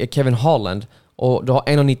har vi Kevin Holland och du har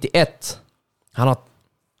 1,91. Han har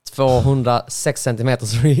 206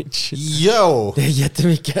 centimeters reach. Yo! Det är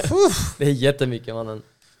jättemycket. Det är jättemycket, mannen.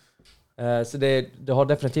 Så det har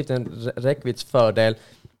definitivt en räckviddsfördel.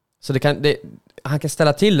 Så han kan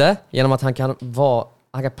ställa till det genom att han kan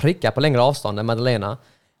pricka på längre avstånd än Madalena. Men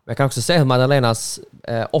jag kan också se hur Madalenas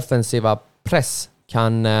offensiva press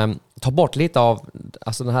kan ta bort lite av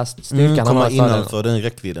den här styrkan. Komma innanför den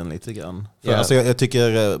räckvidden lite grann. För, alltså, jag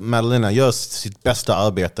tycker Madalena gör sitt bästa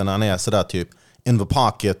arbete när han är sådär typ in the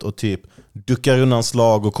pocket och typ duckar undan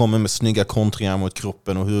slag och kommer med snygga kontringar mot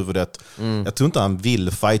kroppen och huvudet. Jag tror inte han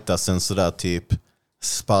vill fightas en sådär typ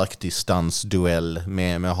sparkdistansduell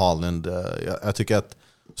med Holland. Jag tycker att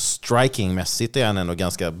strikingmässigt är han ändå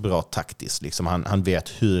ganska bra taktiskt. Liksom han vet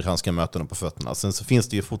hur han ska möta dem på fötterna. Sen så finns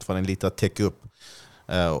det ju fortfarande lite att täcka upp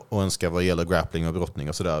och önska vad gäller grappling och brottning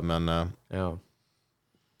och sådär. Men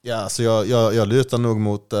så jag lutar nog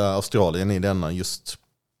mot Australien i denna, just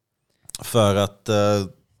för att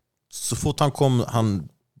så fort han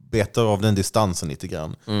betar av den distansen lite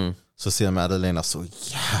grann, så ser Madalena så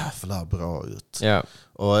jävla bra ut. Yeah.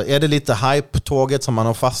 Och är det lite hype-tåget som man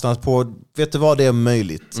har fastnat på, vet du vad, det är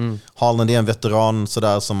möjligt. Holland är en veteran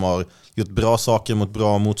sådär, som har gjort bra saker mot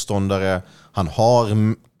bra motståndare. Han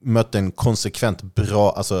har mött en konsekvent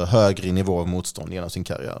bra, alltså högre nivå av motstånd genom sin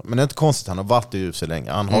karriär. Men det är inte konstigt, han har varit i UFC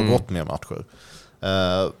länge. Han har gått med matcher.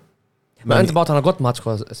 Men inte bara att han har gått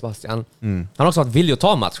matcher, Sebastian. Han har också varit villig att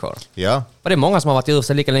ta matcher. Ja. Och det är många som har varit i UFC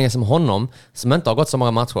lika länge som honom som inte har gått så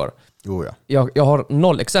många matcher. Jo, ja. Jag har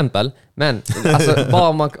 0 exempel, men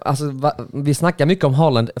alltså, vi snackar mycket om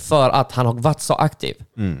Holland för att han har varit så aktiv.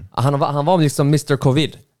 Han var liksom Mr.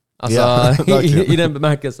 Covid. Alltså, i den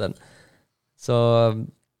bemärkelsen. Så...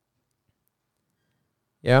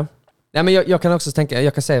 Ja. Nej, men jag kan också tänka,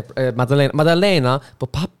 jag kan säga Madalena på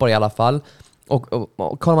papper i alla fall, och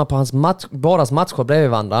kollar man på bådas matcher bredvid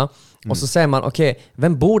varandra, och så säger man okej,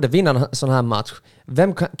 vem borde vinna en sån här match?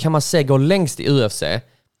 Vem kan man säga går längst i UFC?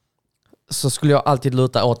 Så skulle jag alltid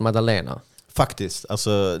luta åt Madalena. Faktiskt,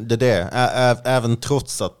 alltså även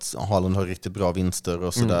trots att Holland har riktigt bra vinster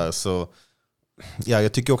och sådär, så ja,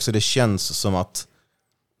 jag tycker också det känns som att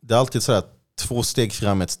det är alltid sådär 2 steg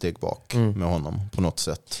fram, 1 steg bak med honom på något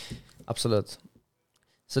sätt. Absolut.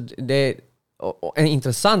 Så det och en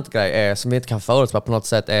intressant grej är, som vi inte kan förutspå på något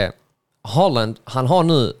sätt, är Holland, han har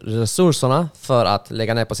nu resurserna för att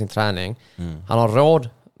lägga ner på sin träning. Han har råd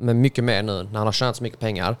med mycket mer nu när han har tjänat så mycket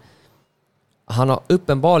pengar. Han har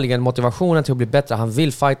uppenbarligen motivationen till att bli bättre. Han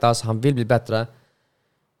vill fightas, han vill bli bättre.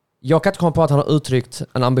 Jag kan inte komma på att han har uttryckt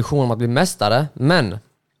en ambition om att bli mästare, men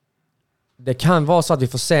det kan vara så att vi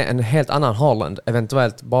får se en helt annan Holland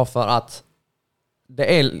eventuellt, bara för att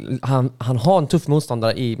det är, han har en tuff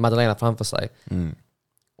motståndare i Madalena framför sig.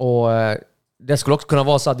 Och det skulle också kunna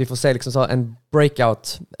vara så att vi får se liksom så en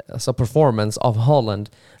breakout, alltså performance av Holland,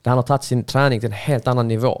 där han har tagit sin träning till en helt annan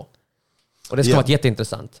nivå. Och det skulle vara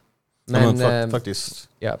jätteintressant. Men faktiskt.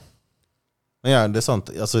 Ja. Men ja, det är sant.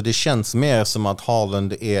 Alltså, det känns mer som att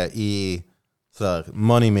Holland är i sådär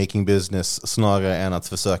money making business snarare än att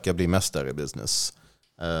försöka bli mästare i business.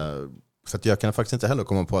 Så att jag kan faktiskt inte heller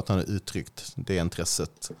komma på att han har uttryckt det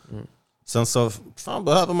intresset. Sen så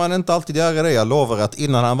behöver man inte alltid göra det. Jag lovar att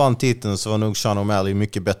innan han vann titeln så var nog Sean O'Malley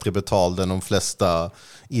mycket bättre betald än de flesta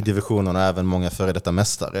i divisionen och även många före detta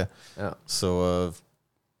mästare. Ja. Så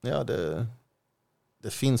ja, det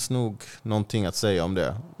finns nog någonting att säga om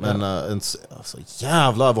det. Men alltså,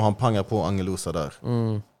 jävlar vad han pangar på Angelusa där.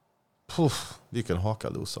 Puff, vilken haka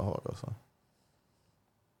Lusa har. Alltså.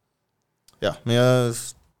 Ja, men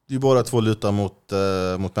det är båda 2 lutar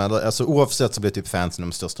mot mig. Alltså, oavsett så blir typ fansen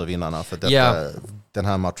de största vinnarna. För den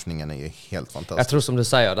här matchningen är ju helt fantastisk. Jag tror som du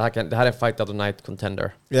säger, det här är fight of the night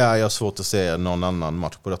contender. Ja, jag har svårt att se någon annan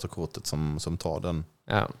match på detta kortet som tar den.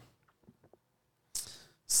 Ja.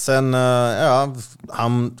 Sen,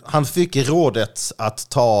 han fick rådet att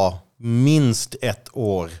ta minst 1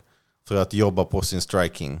 år för att jobba på sin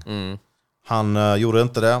striking. Han gjorde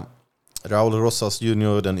inte det. Raul Rosas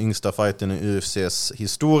Jr., den yngsta fighten i UFCs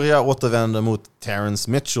historia, återvänder mot Terrence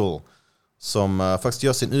Mitchell, som faktiskt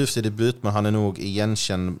gör sin UFC-debut, men han är nog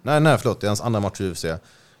igenkänd. Nej, förlåt, det är hans andra match i UFC.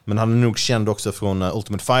 Men han är nog känd också från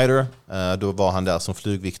Ultimate Fighter. Då var han där som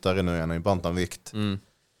flugviktare, nu är han i bantamvikt.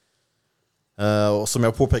 Och som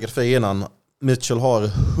jag påpekat för innan, Mitchell har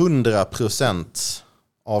 100%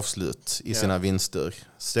 avslut i sina vinster.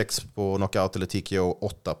 6 på knockout eller TKO,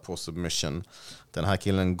 8 på submission. Den här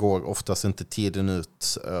killen går oftast inte tiden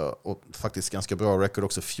ut, och faktiskt ganska bra record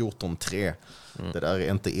också, 14-3. Det där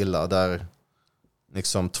är inte illa. Där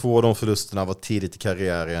liksom 2 av de förlusterna var tidigt i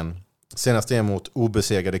karriären. Senast är mot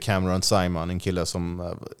obesegrade Cameron Simon, en kille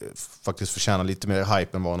som faktiskt förtjänar lite mer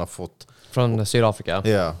hype än vad han har fått. Från Sydafrika.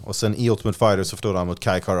 Ja, och sen i Ultimate Fighter så förlorade han mot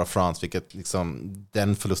Kai Kara France, vilket liksom,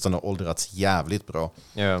 den förlusten har åldrats jävligt bra.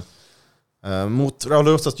 Ja. Mot Raul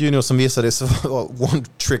Rosas Jr. som visade sig vara one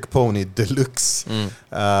trick pony deluxe.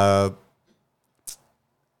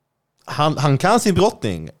 Han kan sin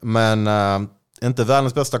brottning, men inte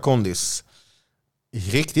världens bästa kondis.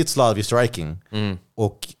 Riktigt slarvig striking.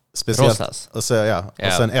 Och speciellt och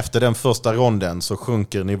sen efter den första ronden så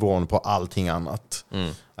sjunker nivån på allting annat.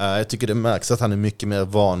 Jag tycker det märks att han är mycket mer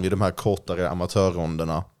van vid de här kortare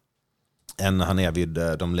amatörronderna än han är vid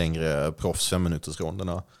de längre proffs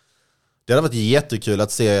 5-minutersronderna. Det hade varit jättekul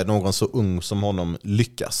att se någon så ung som honom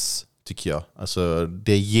lyckas, tycker jag. Alltså,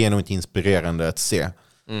 det är genuint inspirerande att se.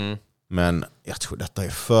 Men jag tror detta är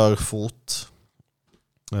för fort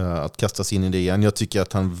att kastas in i det igen. Jag tycker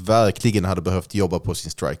att han verkligen hade behövt jobba på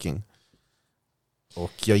sin striking.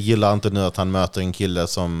 Och jag gillar inte nu att han möter en kille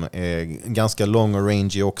som är ganska lång och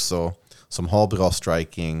rangy också, som har bra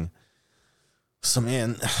striking, som är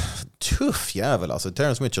en tuff jävel. Alltså,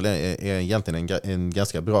 Terrence Mitchell är egentligen en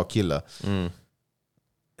ganska bra kille.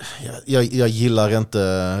 Jag gillar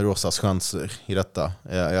inte Rosas chanser i detta.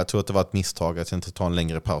 Jag tror att det var ett misstag att inte ta en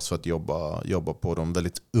längre paus för att jobba på de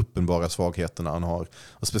väldigt uppenbara svagheterna han har.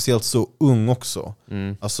 Och speciellt så ung också.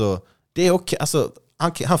 Alltså, det är okej. Alltså,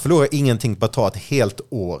 han förlorar ingenting på att ta ett helt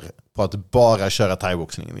år på att bara köra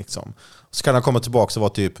thaiboxning liksom. Så kan han komma tillbaka och vara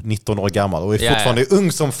typ 19 år gammal och är fortfarande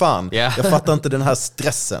ung som fan. Jag fattar inte den här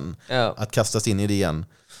stressen att kastas in i det igen.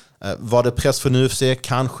 Var det press för UFC?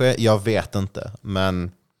 Kanske, jag vet inte.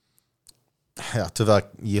 Men tyvärr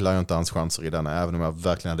gillar jag inte hans chanser i denna, även om jag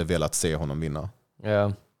verkligen hade velat se honom vinna.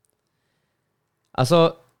 Ja.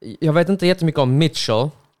 Alltså, jag vet inte jättemycket om Mitchell.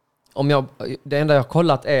 Det enda jag har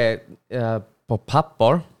kollat är på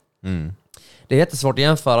papper. Det är jättesvårt att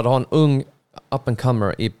jämföra. Du har en ung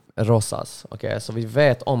up-and-comer i Rosas. Okay? Så vi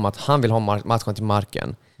vet om att han vill ha matchen till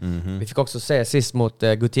marken. Vi fick också se sist mot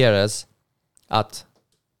Gutierrez att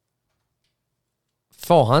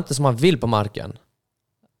får han inte som han vill på marken,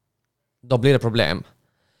 då blir det problem.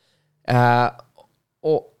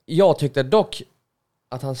 Och jag tyckte dock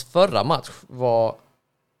att hans förra match var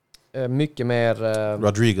mycket mer...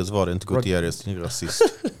 Rodriguez var det, inte Gutierrez, rasist.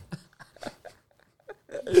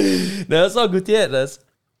 När jag sa Gutierrez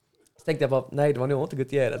så tänkte jag bara, nej det var nog inte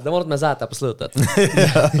Gutierrez. Det var något med Z på slutet.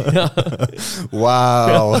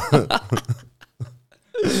 Wow.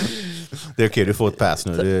 Det är okej, du får ett pass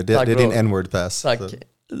nu. Det är din N-word pass. Tack.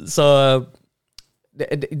 Så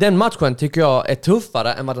den matchen tycker jag är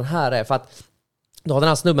tuffare än vad den här är. För att då har den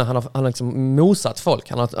här snubben, han har liksom mosat folk.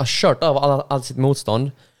 Han har kört över allt sitt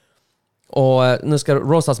motstånd. Och nu ska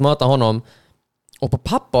Rosas möta honom. Och på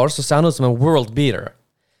papper så ser han ut som en world beater.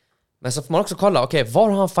 Men så får man också kolla, okej, var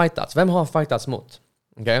har han fightats? Vem har han fightats mot?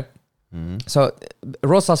 Okej. Så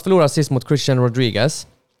Rosas förlorar sist mot Christian Rodriguez.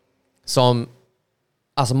 Som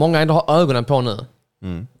alltså många ändå har ögonen på nu.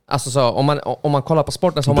 Alltså så, om man kollar på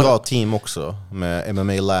sporten så har bra team också med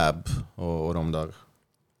MMA Lab och de där.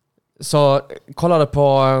 Så kollade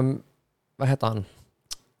på vad heter han?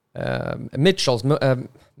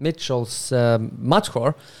 Mitchells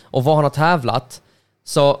matcher och vad han har tävlat.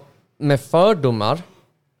 Så med fördomar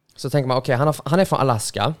så tänker man okej, han är från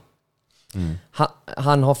Alaska.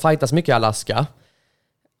 Han har fightats mycket i Alaska.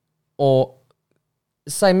 Och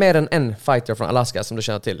säg mer än en fighter från Alaska som du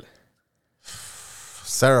känner till.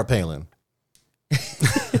 Sarah Palin.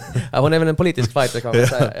 Ja, hon är väl en politisk fighter kan man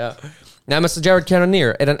säga. Ja. Nej, men så Jared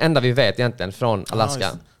Cannonier är den enda vi vet egentligen från Alaska.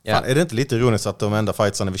 Fan, är det inte lite ironiskt att de enda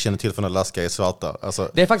fightsarna vi känner till från Alaska är svarta?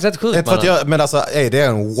 Alltså, det är faktiskt rätt sjukt. Men alltså, det är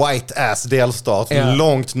en white-ass delstat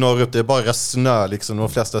långt norrut. Det är bara snö liksom. De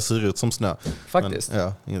flesta ser ut som snö. Faktiskt.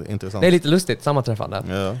 Men, intressant. Det är lite lustigt,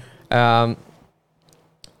 sammanträffande.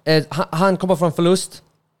 Han kommer från förlust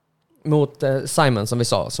mot Simon, som vi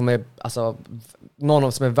sa. Som är alltså,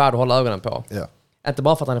 någon som är värd att hålla ögonen på. Inte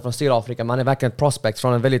bara för att han är från Sydafrika, men han är verkligen ett prospect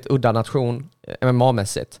från en väldigt udda nation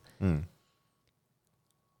MMA-mässigt.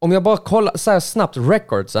 Om jag bara kollar så här snabbt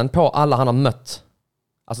recordsen på alla han har mött.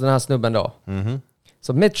 Alltså den här snubben då.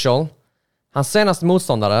 Så Mitchell, hans senaste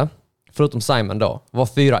motståndare, förutom Simon då, var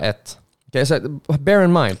 4-1. Okay, så bear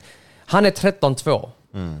in mind, han är 13-2.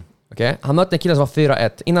 Okay? Han mötte en kille som var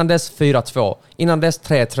 4-1. Innan dess 4-2. Innan dess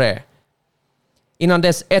 3-3. Innan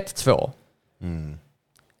dess 1-2.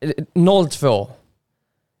 0-2.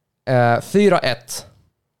 4-1.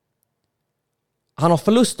 Han har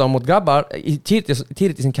förluster mot grabbar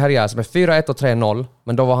tidigt i sin karriär som är 4-1 och 3-0.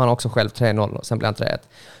 Men då var han också själv 3-0 och sen blev han 3-1.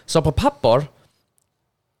 Så på papper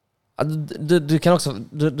du kan också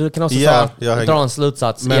dra en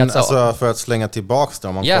slutsats. Men alltså, för att slänga tillbaka då,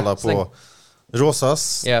 om man kollar på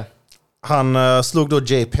Rosas. Han slog då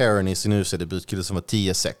Jay Perrin i sin UFC-debut, kille som var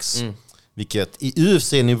 10-6. Vilket i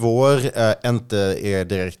UFC-nivåer inte är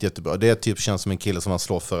direkt jättebra. Det typ känns som en kille som man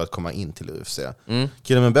slår för att komma in till UFC.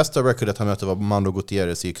 Killen med bästa recordet han mötte var Mando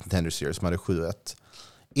Gutierrez i Contender Series som hade 7-1.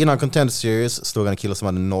 Innan Contender Series slog han en kille som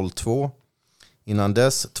hade 0-2. Innan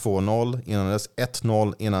dess 2-0. Innan dess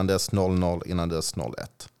 1-0. Innan dess 0-0. Innan dess 0-1.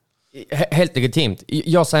 Helt legitimt.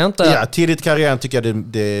 Jag säger inte... Ja, tidigt i karriären tycker jag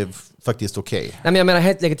det är faktiskt okej. Nej, men jag menar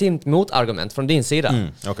helt legitimt motargument från din sida.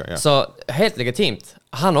 Så helt legitimt.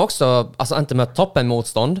 Han har också alltså, inte mött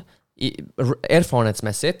toppenmotstånd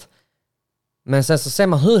erfarenhetsmässigt. Men sen så ser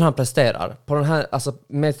man hur han presterar på den här, alltså,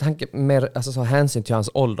 med alltså, så hänsyn till hans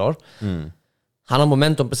ålder. Han har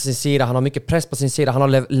momentum på sin sida, han har mycket press på sin sida. Han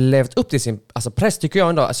har levt upp till sin alltså, press tycker jag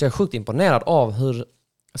ändå. Alltså, jag är sjukt imponerad av hur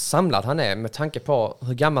samlad han är med tanke på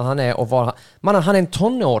hur gammal han är och var han är en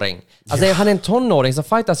tonåring. Alltså han är en tonåring som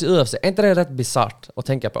fightas i UFC. Är inte det rätt bizarrt att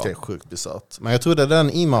tänka på? Det är sjukt bizarrt. Men jag tror det är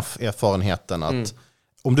den IMAF-erfarenheten att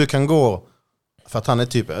om du kan gå, för att han är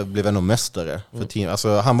typ blev ändå mästare för team.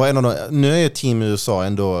 Alltså han var en av nu är Team USA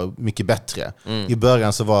ändå mycket bättre. I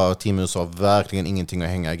början så var Team USA verkligen ingenting att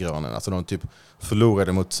hänga i granen. Alltså de typ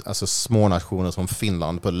förlorade mot alltså, små nationer som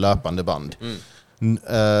Finland på löpande band.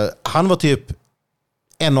 Han var typ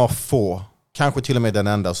en av få, kanske till och med den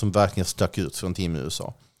enda som verkligen stack ut från Team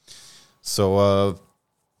USA. Så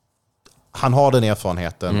han har den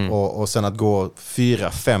erfarenheten och sen att gå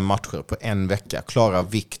 4-5 matcher på en vecka, klara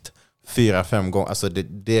vikt 4-5 gånger, alltså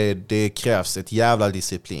det krävs ett jävla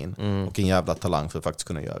disciplin och en jävla talang för att faktiskt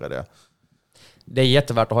kunna göra det. Det är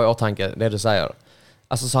jättevärt att ha i åtanke, det du säger.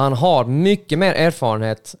 Alltså så han har mycket mer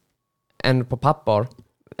erfarenhet än på papper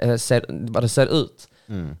vad det ser ut.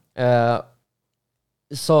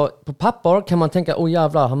 Så på papper kan man tänka,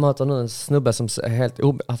 jävlar, han möter nu en snubbe som är helt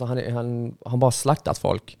alltså han bara slaktat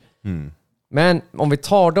folk. Men om vi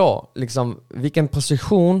tar då liksom vilken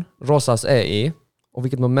position Rosas är i och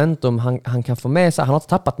vilket momentum han kan få med sig. Han har inte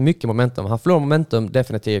tappat mycket momentum. Han förlorar momentum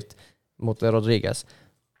definitivt mot Rodriguez.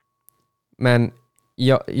 Men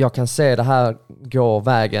jag kan se det här gå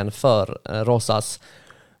vägen för Rosas.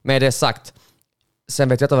 Med det sagt, sen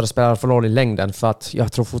vet jag inte vad det spelar för roll i längden, för att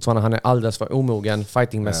jag tror fortfarande han är alldeles för omogen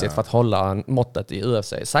fightingmässigt för att hålla måttet i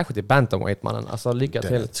UFC. Särskilt i bantamweight-mannen. Alltså lycka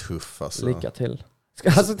till. Det är tuff alltså. Lycka till.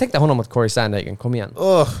 Alltså tänk dig honom mot Corey Sandhagen, kom igen.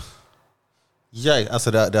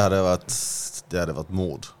 Alltså det hade varit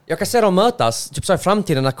mord. Jag kan se dem mötas typ så i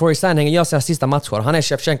framtiden när Corey Sandhagen gör sina sista matcher. Han är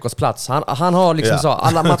Shevchenkos plats. Han har liksom så,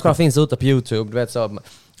 alla matcher finns ute på YouTube, du vet så.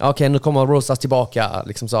 Okej, nu kommer Rosas tillbaka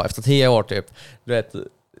liksom så efter 10 år typ. Du vet.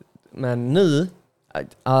 Men nu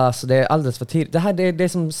alltså det är alldeles för tidigt. Det är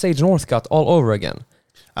som Sage Northcutt all over again.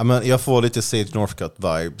 Ja, men jag får lite Sage Northcutt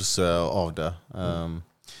vibes av det.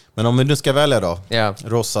 Men om vi nu ska välja då,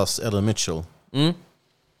 Rosas eller Mitchell,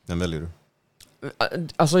 vem väljer du?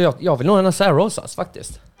 Alltså jag vill nog gärna säga Rosas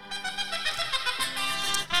faktiskt.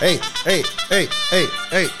 Hej.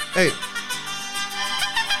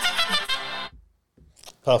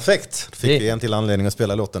 Perfekt. Fick vi en till anledning att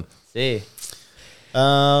spela låten.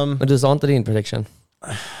 Men du sa inte din prediction.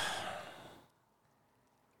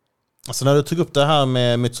 Alltså när du tog upp det här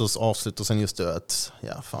med Mitchells avslut och sen just det att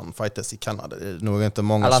fightas i Kanada, det är nog inte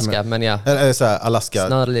många Alaska, som är, men Alaska.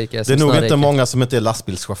 Snörlike, det är nog inte många som inte är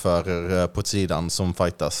lastbilschaufförer på sidan som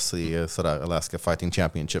fightas i sådär Alaska Fighting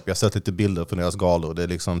Championship. Jag har sett lite bilder på deras galor. Det är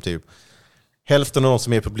liksom typ hälften av de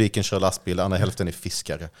som är i publiken kör lastbil, andra hälften är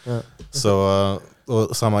fiskare. Så,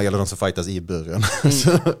 och samma gäller de som fightas i burren.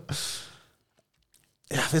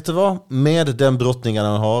 Vet du vad? Med den brottningen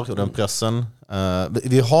han har och den pressen.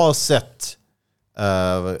 Vi har sett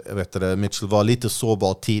Mitchell var lite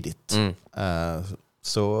sårbar tidigt.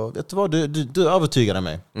 Så vet du vad? Du övertygade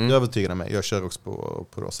mig. Du övertygade mig. Jag kör också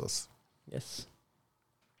på Rosas. Yes.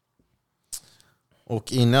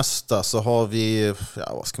 Och i nästa så har vi,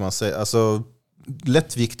 vad ska man säga? Alltså,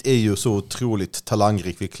 lättvikt är ju så otroligt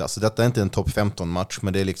talangrik viktklass. Detta är inte en topp 15-match,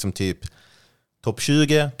 men det är liksom typ topp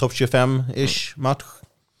 20, topp 25-ish match.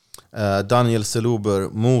 Daniel Seluber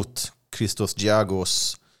mot Christos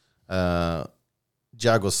Giagos.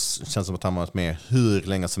 Giagos känns som att han har varit med hur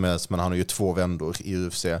länge som helst, men han har ju 2 vändor i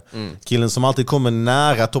UFC. Killen som alltid kommer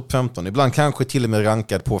nära topp 15, ibland kanske till och med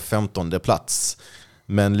rankad på 15:e plats,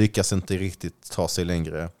 men lyckas inte riktigt ta sig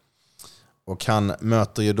längre. Och han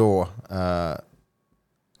möter ju då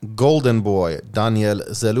Golden Boy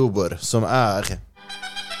Daniel Seluber, som är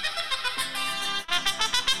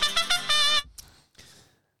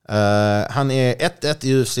han är 1-1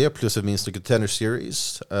 i UFC plus en vinst i Contender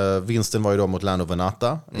Series. Vinsten var ju då mot Lando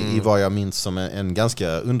Venata i vad jag minns som en ganska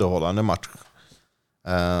underhållande match.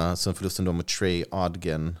 Sen förlusten då mot Trey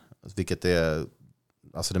Adgen, vilket är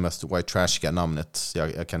alltså det mest white trashiga namnet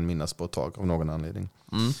jag kan minnas på ett tag av någon anledning.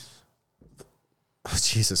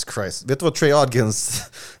 Jesus Christ. Vet du vad Trey Adgens,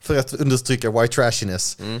 för att understryka white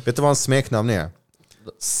trashiness, vet du vad hans smeknamn är?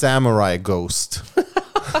 Samurai Ghost.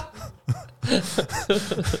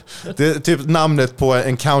 Det är typ namnet på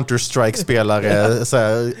en Counter-Strike-spelare så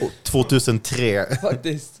här, 2003.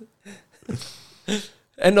 Faktiskt.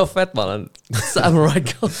 Ändå fett mannen. Samurai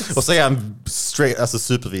Ghost. Och så är han straight, alltså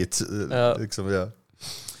supervit. Liksom,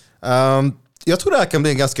 jag tror det här kan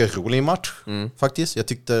bli en ganska rolig match faktiskt. Jag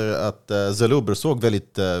tyckte att Zeluber såg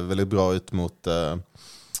väldigt, väldigt bra ut mot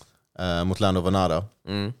Lando Venata.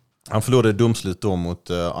 Han förlorade domslut då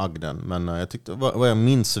mot Agden, men jag tyckte, vad jag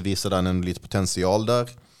minns så visade han en lite potential där.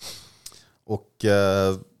 Och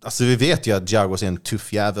alltså vi vet ju att Giagos är en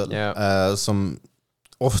tuff jävel som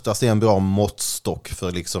oftast är en bra måttstock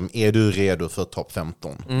för liksom, är du redo för topp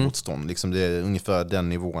 15 motstånd? Liksom det är ungefär den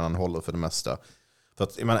nivån han håller för det mesta. För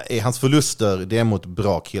att, jag menar, hans förluster, det är mot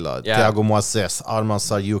bra killar. Thiago Moises, Arman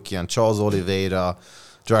Sarjukian, Charles Oliveira,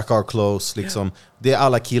 Drakkar Close, liksom. Det är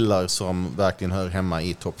alla killar som verkligen hör hemma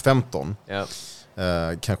i topp 15.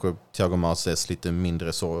 Kanske Thiago Moises lite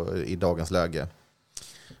mindre så i dagens läge.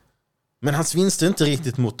 Men hans vinst är inte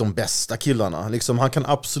riktigt mot de bästa killarna. Liksom, han kan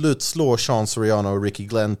absolut slå Sean Soriano och Ricky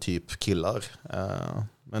Glenn typ killar.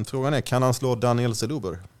 Men frågan är, kan han slå Daniel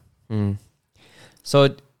Seluber? Så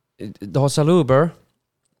du har Saluber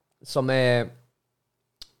som är,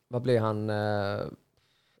 vad blir han?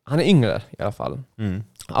 Han är yngre i alla fall.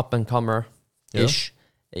 Up and comer-ish.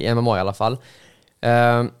 I MMA i alla fall.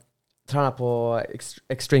 Tränar på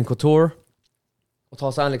Extreme Couture. Och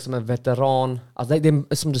tar sig an liksom en veteran. Alltså det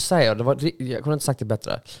är som du säger, jag kunde inte sagt det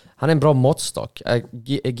bättre. Han är en bra måttstock.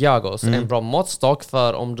 Giagos är en bra måttstock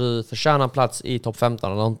för om du förtjänar plats i topp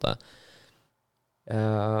 15 eller inte.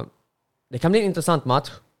 Det kan bli en intressant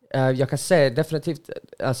match. Jag kan säga definitivt,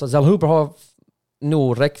 alltså Zellhuber har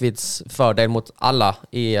nog räckviddsfördel mot alla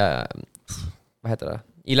i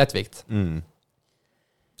i lättvikt.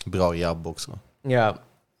 Bra jabb också. Ja.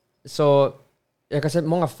 Så jag kan säga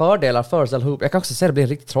många fördelar för Zellhuber. Jag kan också säga att det blir en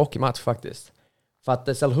riktigt tråkig match faktiskt. För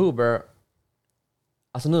att Zellhuber,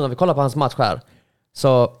 alltså nu när vi kollar på hans match här,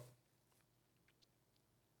 så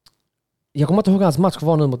jag kommer inte ihåg hans match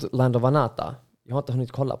var nu mot Lando Vanata. Jag har inte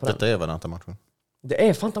hunnit kolla på den. Detta är Vanata-matchen. Det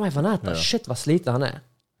är fan ta mig Vanata. Ja. Shit vad sliten han är.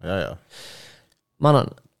 Ja.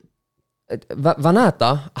 Mannen,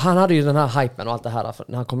 Vanata, han hade ju den här hypen och allt det här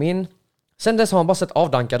när han kom in. Sen dess har han bara sett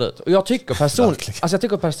avdankad ut. Och jag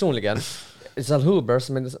tycker personligen Zellhuber,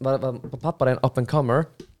 som är på papper är en up and comer,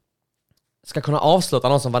 ska kunna avsluta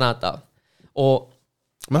någon som Vanata.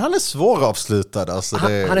 Men han är svåravslutad. Alltså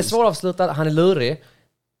han är svåravslutad, han är lurig.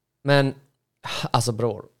 Men, alltså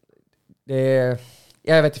bror.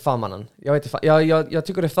 Jag vet inte fan mannen. Jag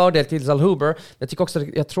tycker det är fördel till Zellhuber.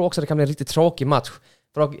 Jag tror också det kan bli en riktigt tråkig match.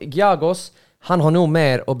 För Giagos, han har nog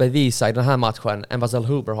mer att bevisa i den här matchen än vad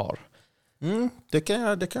Zellhuber har. Det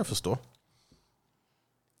kan jag förstå.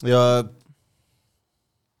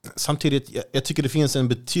 Samtidigt, jag tycker det finns en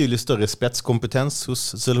betydligt större spetskompetens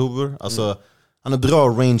hos Zellhuber. Alltså, han är bra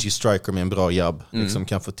rangy striker med en bra jabb. Liksom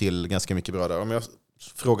kan få till ganska mycket bra där. Om jag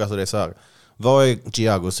frågar dig så här, vad är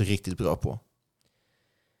Giagos riktigt bra på?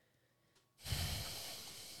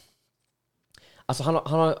 Alltså han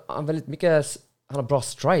har väldigt mycket, han har bra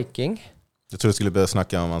striking. Jag tror jag skulle börja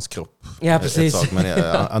snacka om hans kropp. Ja, precis.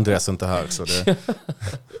 Men Andreas är inte här så det.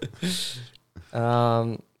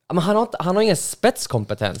 Men han har ingen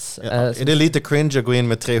spetskompetens. Ja. Är det lite cringe att gå in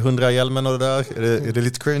med 300-hjälmen och det där? Är det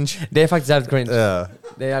lite cringe? Det är faktiskt jävligt cringe.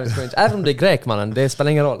 Det är jävligt cringe. Även om det är grek, mannen. Det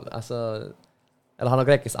spelar ingen roll. Alltså, eller han har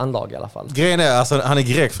grekiskt anlag i alla fall. Grejen är, alltså, han är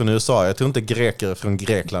grek från USA. Jag tror inte greker från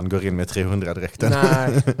Grekland går in med 300 direkten.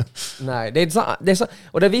 Nej. Det är så,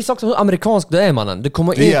 och det visar också hur amerikansk du är, mannen. Du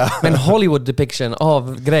kommer in med en Hollywood depiction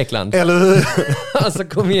av Grekland. Eller hur? Alltså,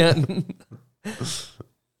 kom igen.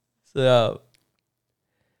 Så ja.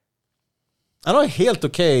 Han är helt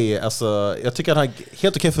okej. Alltså, jag tycker att han är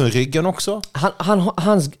helt okej för ryggen också. Han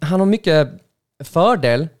har mycket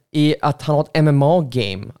fördel i att han har ett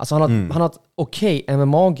MMA-game. Alltså han har ett okej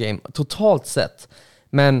MMA-game totalt sett.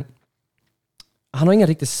 Men han har ingen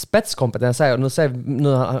riktig spetskompetens.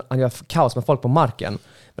 Nu han gör kaos med folk på marken.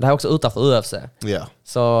 Men det här är också utanför UFC. Ja.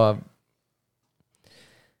 Så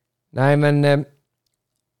nej, men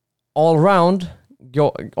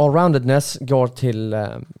allroundedness går till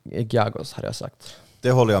Giagos, hade jag sagt.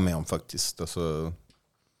 Det håller jag med om faktiskt. Alltså,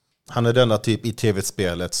 han är denna typ i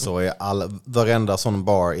tv-spelet så är varenda sån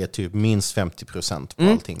bar är typ minst 50% på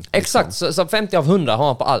allting. Liksom. Exakt, så 50 av 100 har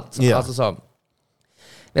han på allt. Alltså så.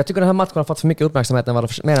 Jag tycker den här matchen har fått för mycket uppmärksamhet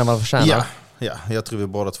mer än vad det förtjänar. Ja, jag tror vi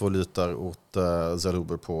båda två lutar åt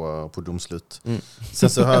Zellhuber på domslut. Sen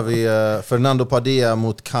så har vi Fernando Padilla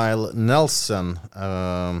mot Kyle Nelson.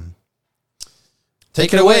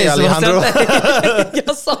 Take it away, Alejandro.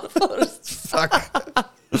 Jag sa först. Fuck.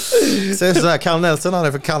 Säg så här, Kyle Nelson, han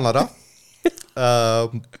är från Kanada.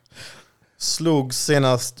 Slog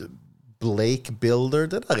senast Blake Builder.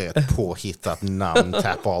 Det där är ett påhittat namn.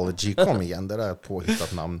 Tapology, kom igen. Det där är ett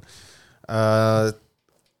påhittat namn.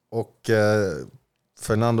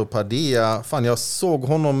 Fernando Padilla, fan jag såg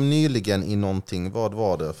honom nyligen i någonting. Vad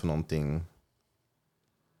var det för någonting?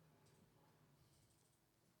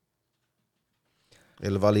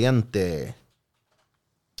 El Valiente.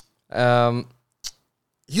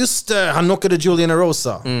 Just det, han knockade Julian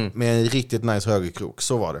Rosa med en riktigt nice högerkrok.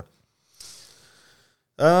 Så var det.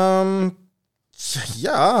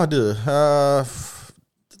 Ja du.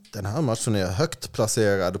 Den här matchen är högt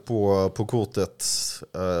placerad på kortet.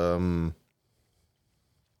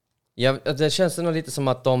 Ja, det känns nog lite som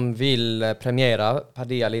att de vill premiera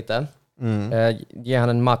Padilla lite. Ge han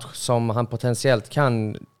en match som han potentiellt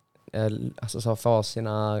kan alltså få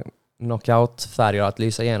sina knockout-färger att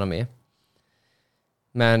lysa igenom i.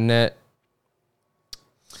 Men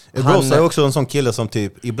Rosa är också en sån kille som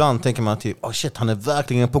typ, ibland tänker man typ, shit, han är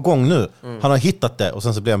verkligen på gång nu. Han har hittat det och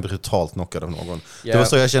sen så blir han brutalt knockad av någon. Yeah. Det var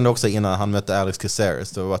så jag kände också innan han mötte Alex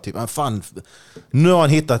Caceres. Det var typ, fan, nu har han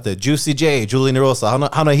hittat det. Juicy J, Julian Rosa,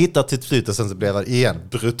 han har hittat till slut och sen så blev han igen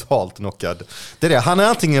brutalt knockad. Det är det, han är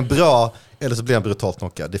antingen bra eller så blir han brutalt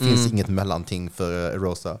knockad. Det finns inget mellanting för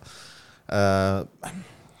Rosa.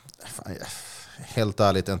 Helt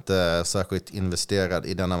ärligt inte särskilt investerad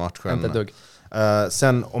i denna matchen. Inte dugg.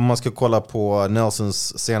 Sen om man ska kolla på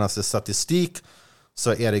Nelsons senaste statistik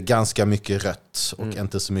så är det ganska mycket rött och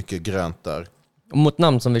inte så mycket grönt där. Och mot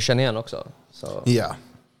namn som vi känner igen också. Så. Ja.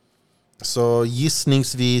 Så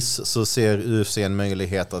gissningsvis så ser UFC en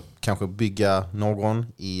möjlighet att kanske bygga någon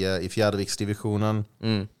i fjärdeviktsdivisionen.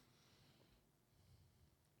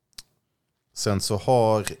 Sen så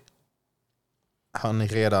har han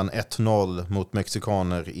redan 1-0 mot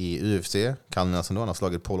mexikaner i UFC. Nelson då, han har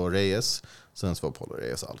slagit Polo Reyes. Sen så var Polo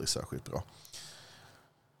Reyes aldrig särskilt bra.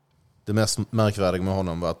 Det mest märkvärdiga med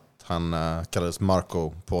honom var att han kallades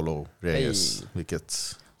Marco Polo Reyes.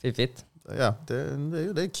 Vilket... Fiffigt. Ja, det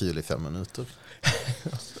är kul i 5 minuter.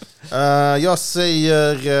 Jag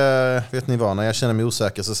säger... vet ni vad, när jag känner mig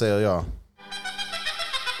osäker så säger jag...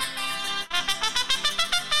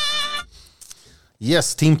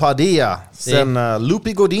 Yes, Team Padilla. Sen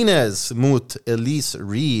Lupi Godinez mot Elise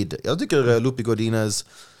Reed. Jag tycker Lupi Godinez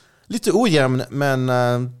lite ojämn, men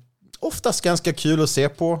oftast ganska kul att se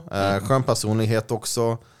på. Skön personlighet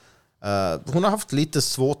också. Hon har haft lite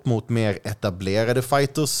svårt mot mer etablerade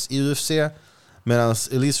fighters i UFC. Medan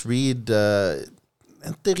Elise Reed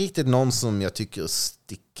inte riktigt någon som jag tycker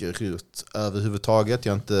sticker ut överhuvudtaget.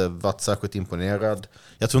 Jag har inte varit särskilt imponerad.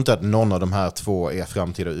 Jag tror inte att någon av de här två är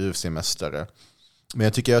framtida UFC-mästare. Men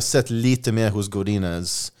jag tycker jag har sett lite mer hos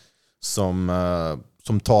Godinez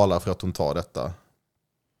som talar för att hon tar detta.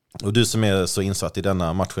 Och du som är så insatt i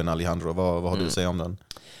denna matchen, Alejandro, vad har du att säga om den?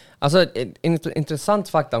 Alltså, en intressant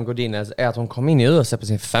fakta om Godinez är att hon kom in i UFC på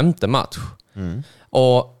sin 5:e match.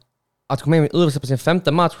 Och att komma in i UFC på sin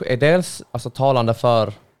 5:e match är dels alltså, talande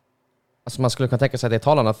för... Alltså man skulle kunna tänka sig att det är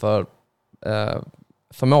talande för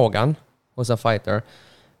förmågan hos en fighter.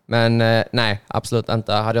 Men nej, absolut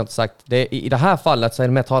inte. Hade jag inte sagt. I det här fallet så är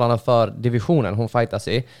det mer talande för divisionen hon fightas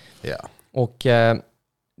i. Yeah. Och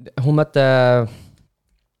hon mötte...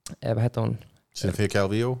 vad heter hon? Cynthia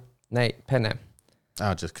Calvillo? Nej, Penne.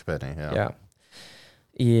 Jessica Penne, ja. Ja.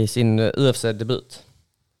 I sin UFC-debut.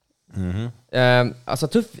 Alltså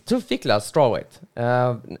tuff fickla, strawweight.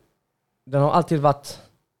 Den har alltid varit...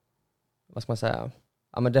 Vad ska man säga?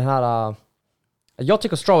 Ja, men den här... jag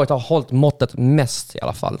tycker strawweight har hållit måttet mest i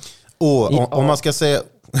alla fall. Och om man ska säga...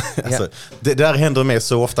 alltså, det där händer mig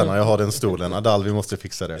så ofta när jag har den stolen. Adal, vi måste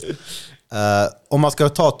fixa det. Om man ska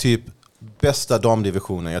ta typ bästa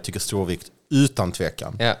damdivisionen, jag tycker stråvikt utan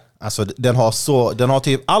tvekan. Yeah. Alltså den har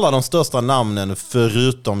typ alla de största namnen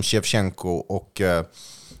förutom Shevchenko och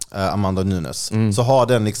Amanda Nunes. Så har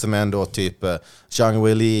den liksom ändå typ Zhang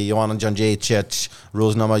Weili, Joanna Jędrzejczyk,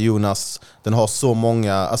 Rose Jonas. Den har så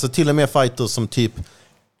många, alltså till och med fighters som typ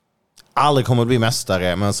aldrig kommer att bli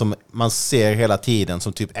mästare, men som man ser hela tiden,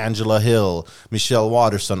 som typ Angela Hill, Michelle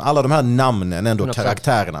Waterson, alla de här namnen, ändå 100%.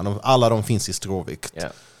 Karaktärerna, alla de finns i stråvikt.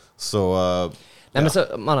 Yeah. Så... nej, men så,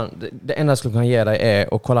 mannen, det enda jag skulle kunna ge dig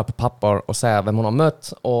är att kolla på papper och säga vem hon har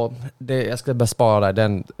mött, och jag skulle bespara dig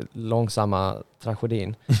den långsamma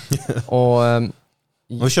tragedin. Och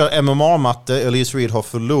hon kör MMA-matte. Elise Reed har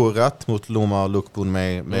förlorat mot Loma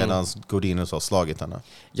Lookboonmee medan Godinez har slagit henne.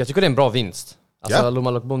 Jag tycker det är en bra vinst. Alltså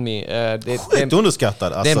Loma Lookboonmee, skit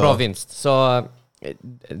underskattad. Alltså. Det är en bra vinst. Så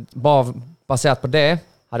bara baserat på det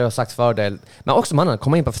hade jag sagt fördel. Men också mannen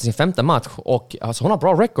kommer in på sin 5:e match och alltså, hon har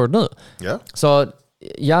bra record nu. Yeah. Så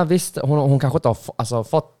ja, visst, hon kanske inte har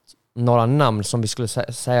fått några namn som vi skulle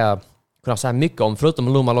kunna säga mycket om,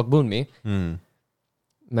 förutom Loma Lookboonmee.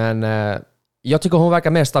 Men jag tycker hon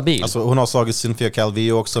verkar mer stabil. Alltså, hon har slagit Cynthia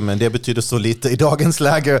Calvillo också, men det betyder så lite i dagens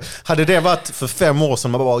läge. Hade det varit för 5 år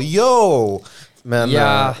sedan, man bara yo! Men,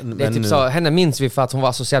 ja, det är typ så. Henne minns vi för att hon var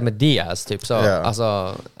associerad med Diaz. Typ så. Yeah.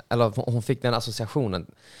 Alltså, eller hon fick den associationen.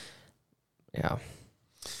 Ja.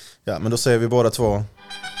 Ja, men då säger vi båda 2.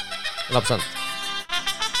 100%.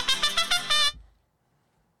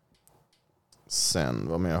 Sen,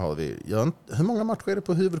 vad mer har vi? Hur många matcher är det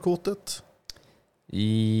på huvudkortet?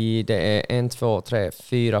 Det är 1, 2, 3,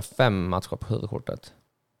 4, 5 matcher på huvudkortet.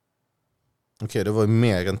 Okej, det var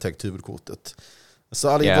mer än täckt huvudkortet. Så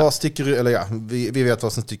Ali, vad sticker ut, eller ja, vi vet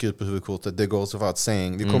vad som sticker ut på huvudkortet. Det går så för att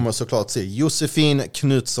säga. Vi kommer såklart se Josefine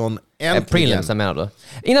Knutsson äntligen. Prelims, menar du?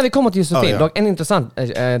 Innan vi kommer till Josefine, en intressant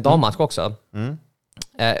dammatch också.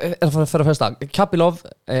 För det första, Kopylov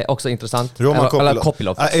är också intressant. Roman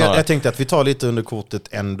Kopylov. Jag tänkte att vi tar lite under kortet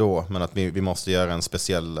ändå, men att vi måste göra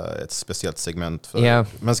ett speciellt segment.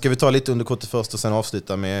 Men ska vi ta lite under kortet först och sen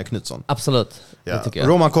avsluta med Knutsson? Absolut, det tycker jag.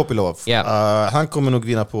 Roman Kopylov, han kommer nog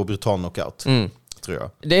vinna på brutal knockout, tror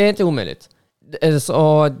jag. Det är inte omöjligt.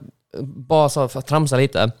 Så, bara så för att tramsa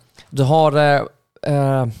lite. Du har,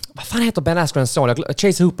 vad fan heter Ben Askrens son?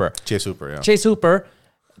 Chase Hooper, Chase Hooper,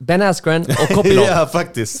 Ben Askren och Kopylov. Ja,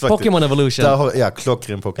 faktiskt. Pokémon Evolution.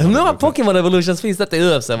 Klockren Pokémon. Hur många Pokémon Evolutions finns det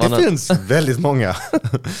i UFC? Det finns väldigt många.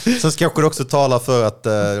 Sen ska jag också tala för att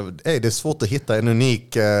det är svårt att hitta en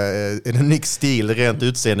unik stil rent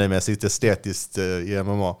utseendemässigt, estetiskt i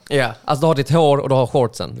MMA. Ja, alltså du har ditt hår och du har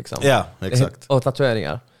shortsen. Liksom. Ja, exakt. Och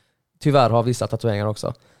tatueringar. Tyvärr har vissa tatueringar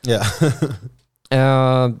också. Ja. Det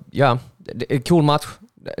är en cool match.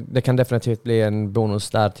 Det kan definitivt bli en bonus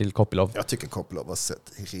där till Kopylov. Jag tycker Kopylov har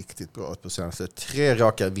sett riktigt bra ut på senaste. 3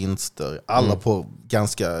 raka vinster, alla på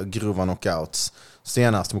ganska grova knockouts.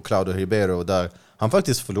 Senast mot Claudio Ribeiro där han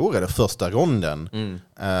faktiskt förlorade första ronden.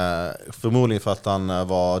 Förmodligen för att han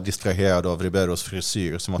var distraherad av Ribeiros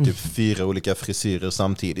frisyr som var typ 4 olika frisyrer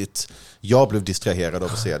samtidigt. Jag blev distraherad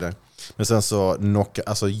av att se det. Men sen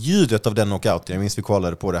så ljudet av den knockouten, jag minns vi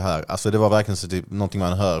kollade på det här. Alltså det var verkligen så typ någonting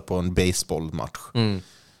man hör på en baseballmatch.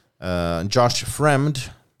 Josh Fremd,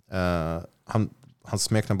 hans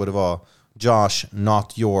smeknamn borde vara Josh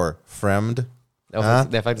Not Your Fremd.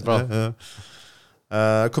 Det är faktiskt bra.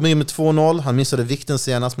 Kom in med 2-0. Han missade vikten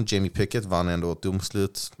senast mot Jamie Pickett. Vann ändå ett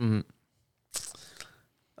domslut.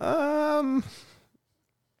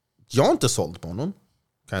 Jag har inte sålt på honom,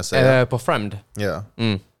 kan jag säga. På Fremd? Ja.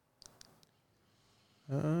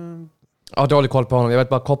 Jag har dålig koll på honom. Jag vet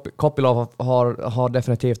bara Kopylov har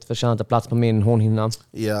definitivt förtjänat en plats på min hornhinna.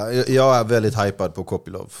 Ja, jag är väldigt hypad på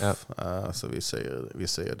Kopylov. Så vi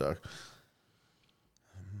säger där.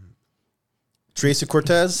 Tracy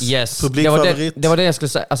Cortez, yes. publikfavorit. Det var det jag skulle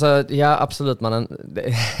säga. Alltså, ja, absolut mannen.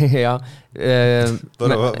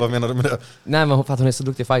 Vad menar du med det? Nej, men för att hon är så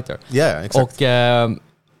duktig fighter. Ja, exakt. Och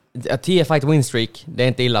 10 fight win streak, det är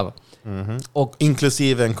inte illa. Och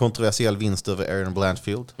inklusive en kontroversiell vinst över Erin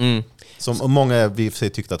Blanchfield. Som många vi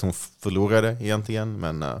tyckte att hon förlorade egentligen,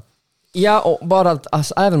 men... Ja, och bara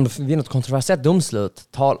att även om vi vinner ett kontroversiellt domslut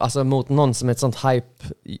mot någon som är ett sånt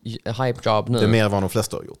hype job nu. Det är mer än vad de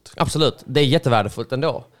flesta har gjort. Absolut, det är jättevärdefullt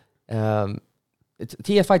ändå.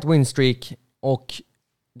 10 fight win streak och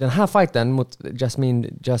den här fighten mot Jasmine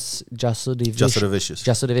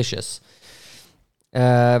Jasudavicius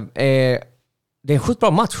det är en sjukt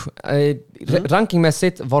bra match.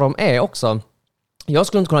 Rankingmässigt vad de är också. Jag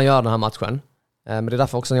skulle inte kunna göra den här matchen. Men det är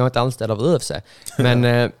därför också jag är inte anställd av UFC.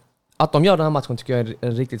 Men att de gör den här matchen tycker jag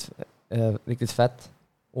är riktigt fett.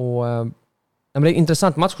 Och men det är en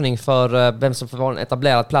intressant matchning för vem som får en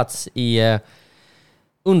etablerad plats i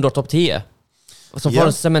under topp 10. Som får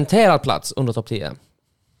en cementerad plats under topp 10.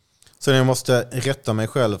 Så jag måste rätta mig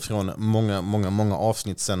själv från många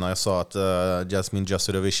avsnitt sen när jag sa att Jasmine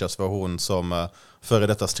Jasudavicius var hon som före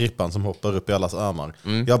detta strippan som hoppar upp i allas armar.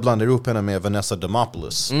 Jag blandade ihop henne med Vanessa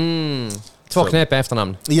Demopoulos. Två knepiga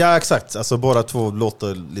efternamn. Ja, exakt. Alltså båda två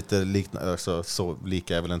låter lite liknande. Alltså, så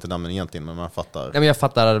lika är väl inte namnen egentligen, men man fattar. Ja, men jag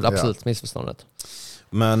fattar absolut missförståndet.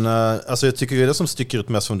 Men alltså, jag tycker det som sticker ut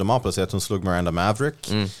mest från Demopoulos är att hon slog Miranda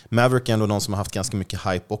Maverick. Maverick är ändå någon som har haft ganska mycket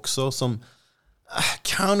hype också, som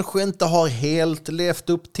kanske inte har helt levt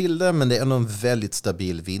upp till det, men det är ändå en väldigt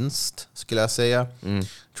stabil vinst, skulle jag säga.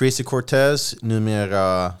 Tracy Cortez,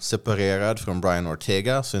 numera separerad från Brian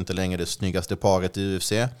Ortega, så inte längre det snyggaste paret i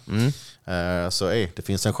UFC. Så det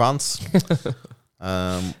finns en chans.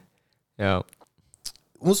 Ja.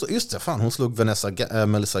 Hon slog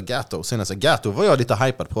Melissa Gatto. Senast Gatto var jag lite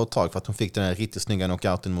hypad på ett tag för att hon fick den här riktigt snygga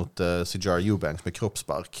knockouten mot Sijara Eubanks med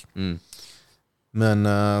kroppspark. Men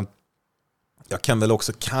jag kan väl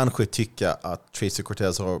också kanske tycka att Tracy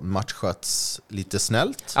Cortez har matchats lite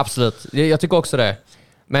snällt. Absolut, jag tycker också det.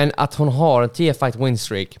 Men att hon har en 10-fight win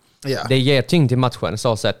streak, det ger tyngd till matchen,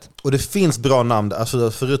 så sett. Och det finns bra namn,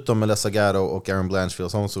 alltså förutom Melissa Gatto och Erin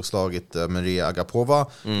Blanchfield, som så slagit Maria Agapova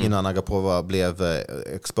innan Agapova blev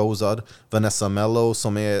exposed. Vanessa Mello,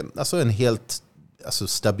 som är alltså en helt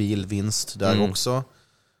stabil vinst där också.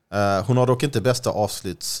 Hon har dock inte bästa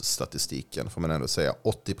avslutsstatistiken, får man ändå säga.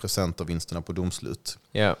 80% av vinsterna på domslut.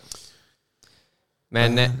 Ja.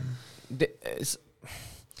 Men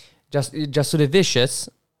Jasudavicius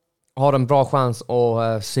har en bra chans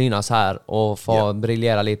att synas här och få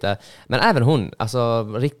briljera lite. Men även hon, alltså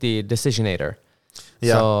riktig decisionator.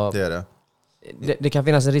 Ja, så det är det. Det kan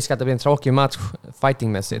finnas en risk att det blir en tråkig match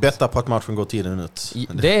fightingmässigt. Betta på att matchen går 10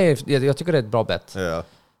 minuter. Jag tycker det är ett bra bett. Ja.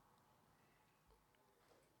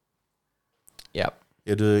 Ja.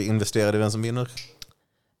 Är du investerad i vem som vinner?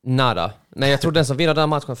 Nada. Men jag tror den som vinner den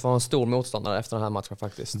matchen får en stor motståndare efter den här matchen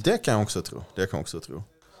faktiskt. Det kan jag också tro.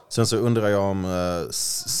 Sen så undrar jag om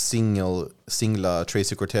singla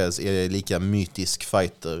Tracy Cortez är lika mytisk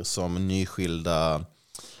fighter som nyskilda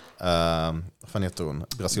vad fan heter hon?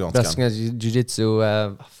 Brasilianska jiu-jitsu.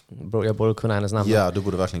 Jag borde kunna hennes namn. Ja, du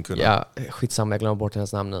borde verkligen kunna. Ja, skitsamma, jag glömmer bort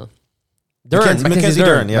hennes namn nu.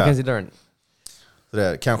 Mackenzie Dern. Det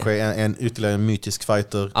är kanske en ytterligare en mytisk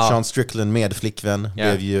fighter. Sean Strickland med flickvän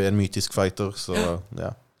blev ju en mytisk fighter. Så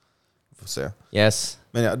ja, får se. Yes.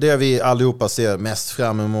 Men ja, det vi allihopa ser mest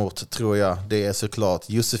fram emot tror jag, det är såklart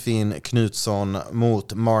Josefine Knutsson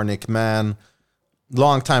mot Marnik Man.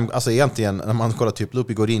 Long time, alltså egentligen när man kollar typ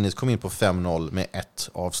Lupi Godinis kom in på 5-0 med ett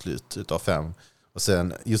avslut utav 5. Och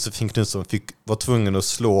sen Josefine Knutsson var tvungen att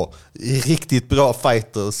slå riktigt bra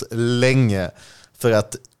fighters länge för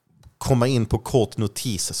att komma in på kort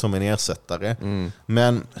notis som en ersättare.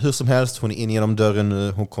 Men hur som helst, hon är in genom dörren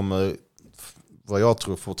nu. Hon kommer, vad jag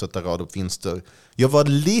tror, fortsätta rada upp vinster. Jag var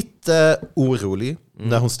lite orolig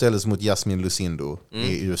när hon ställdes mot Jasmin Lucindo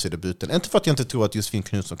i UFC-debuten. Inte för att jag inte tror att Josefine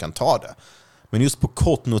Knutsson kan ta det. Men just på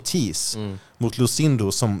kort notis mot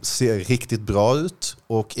Lucindo som ser riktigt bra ut.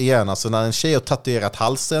 Och igen, alltså när en tjej har tatuerat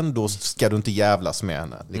halsen, då ska du inte jävlas med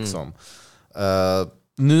henne. Liksom.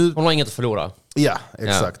 Nu, hon har inget att förlora. Ja,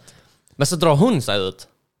 exakt. Ja. Men så drar hon sig ut.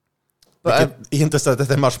 Vilket är inte så att det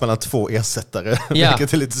är en match mellan två ersättare.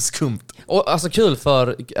 Vilket är lite skumt. Och alltså kul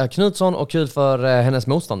för Knutsson och kul för hennes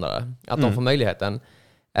motståndare. Att de får möjligheten.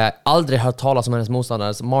 Aldrig hört talas om hennes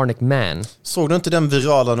motståndare, Marnik Man. Såg du inte den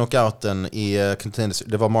virala knockouten i Contenders?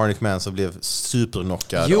 Det var Marnik Man som blev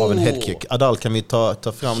superknockad av en headkick. Adal, kan vi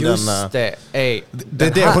ta fram just den? Det. Det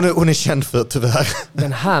är det hon är känd för, tyvärr.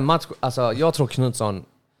 Den här matchen, alltså jag tror Knutsson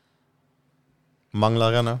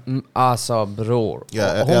manglar henne. Alltså bror.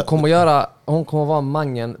 Hon kommer vara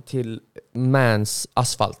mangen till Mans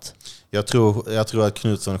asfalt. Jag tror att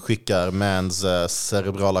Knutsson skickar Mans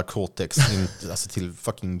cerebrala cortex in, alltså till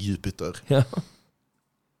fucking Jupiter. Ja.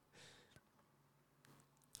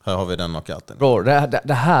 Här har vi den knockouten. Bror,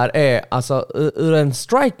 det här är alltså ur en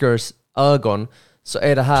strikers ögon så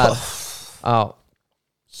är det här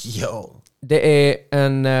det är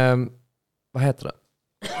en vad heter det?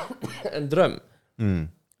 En dröm.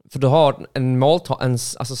 För du har en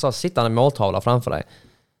sittande måltavla framför dig.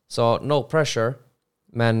 Så no pressure.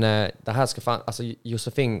 Men det här ska alltså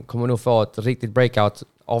Josefine kommer nog få ett riktigt breakout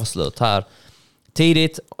avslut här.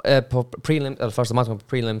 Tidigt på prelims, eller första matchen på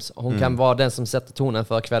prelims. Hon kan vara den som sätter tonen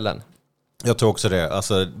för kvällen. Jag tror också det.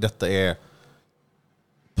 Alltså detta är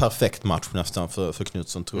perfekt match nästan för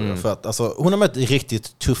Knutsson, tror jag. För att alltså, hon har mött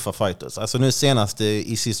riktigt tuffa fighters. Alltså nu senast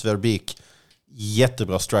i Sis Verbik,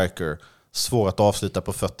 jättebra striker. Svår att avsluta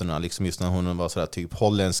på fötterna, liksom just när hon var sådär typ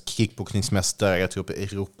holländsk kickboxningsmästare, jag tror på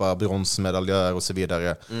Europa, bronsmedaljör och så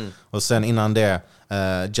vidare. Och sen innan det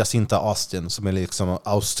Jacinta Austin som är liksom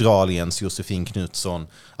Australiens Josefine Knutsson.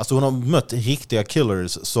 Alltså hon har mött riktiga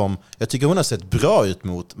killers som jag tycker hon har sett bra ut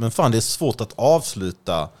mot, men fan det är svårt att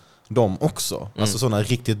avsluta dem också. Alltså sådana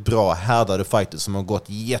riktigt bra härdade fighters som har gått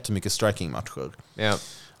jättemycket striking-matcher.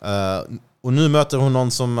 Och nu möter hon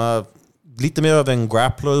någon som lite mer av en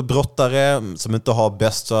grappler, brottare som inte har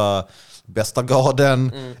bästa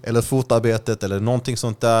garden eller fotarbetet eller någonting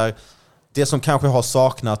sånt där. Det som kanske har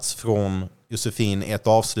saknats från Josefine är ett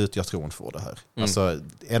avslut. Jag tror hon får det här. Alltså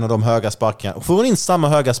en av de höga sparkarna. Får hon in samma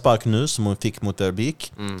höga spark nu som hon fick mot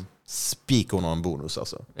Erbik, spikar hon en bonus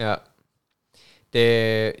alltså. Ja.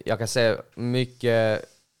 Jag kan säga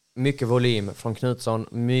mycket volym från Knutsson,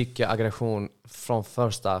 mycket aggression från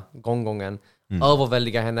första gången.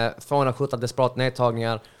 Överväldiga henne, få henne att skjuta desperat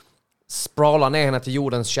nedtagningar, sprala ner henne till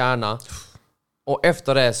jordens kärna. Och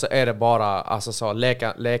efter det så är det bara alltså så,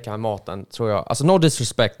 leka med maten, tror jag. Alltså no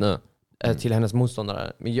disrespect nu till hennes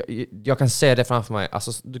motståndare. Men jag kan se det framför mig.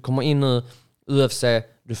 Alltså, du kommer in nu, UFC,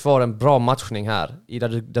 du får en bra matchning här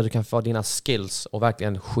där du kan få dina skills och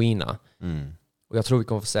verkligen skina. Och jag tror vi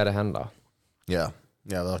kommer få se det hända. Ja,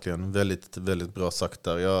 verkligen. Väldigt, väldigt bra sagt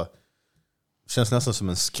där. Jag känns nästan som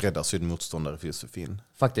en skräddarsydd motståndare för Josefine.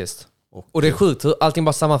 Faktiskt. Och det är sjukt hur allting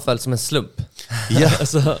bara sammanföll som en slump. Ja,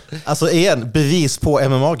 alltså igen, bevis på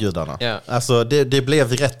MMA-gudarna. Yeah. Alltså det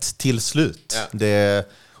blev rätt till slut. Yeah.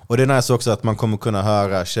 Och det är nice också att man kommer kunna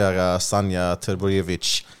höra kära Sanja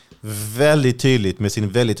Tedborjevic väldigt tydligt med sin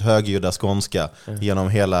väldigt högljudda skånska genom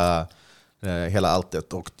hela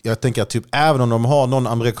alltet. Och jag tänker att typ även om de har någon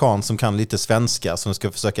amerikan som kan lite svenska som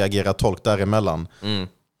ska försöka agera tolk däremellan,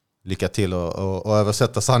 lycka till och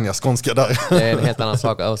översätta Sanjas skånska där. Det är en helt annan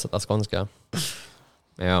sak att översätta skånska.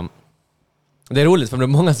 Ja. Det är roligt för det är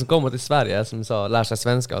många som kommer till Sverige som lär sig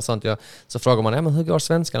svenska och sånt. Så frågar man, men hur går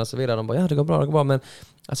svenskan och så vidare. De bara, det går bra. Men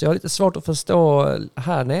alltså, jag har lite svårt att förstå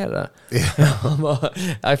här nere.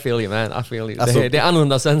 I feel you man, I feel you. Alltså, det är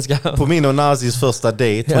annorlunda svenska. På min och Nazis första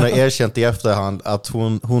dejt, hon har erkänt i efterhand att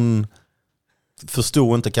hon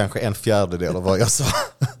förstod inte kanske 1/4 av vad jag sa.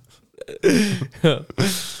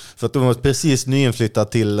 För att de var precis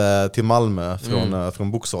nyinflyttad till Malmö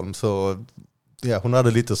från Boxholm. Så ja, hon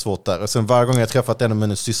hade lite svårt där. Och sen varje gång jag träffat en av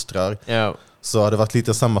hennes systrar så har det varit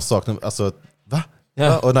lite samma sak. Alltså, va?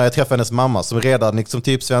 Ja. Och när jag träffade hennes mamma som redan liksom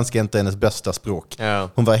typ svenska inte är hennes bästa språk. Ja.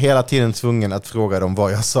 Hon var hela tiden tvungen att fråga dem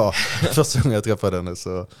vad jag sa första gången jag träffade henne.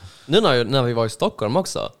 Så. Nu när vi var i Stockholm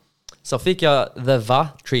också så fick jag the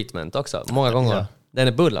va-treatment också många gånger. Ja. Den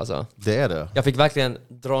är bull alltså. Det är det. Jag fick verkligen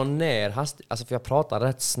dra ner alltså för jag pratade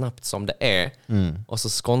rätt snabbt som det är. Och så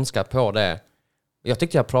skånska på det. Jag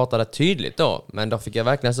tyckte jag pratade tydligt då, men då fick jag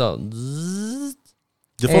verkligen så...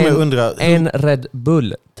 Det får mig undra... En Red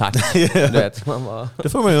Bull, tack. Du vet, man bara... Det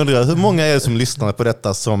får mig undra, hur många är det som lyssnar på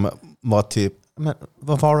detta som var typ... Men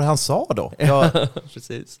vad var det han sa då?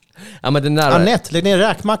 Precis. Ja, men den där... Annette, lägg ner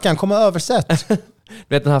räkmackan, kom och översätt. Du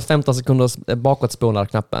vet den här 15 sekunders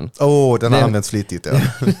bakåtspolar-knappen. Den har använts flitigt, ja.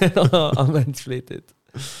 Den har använts flitigt.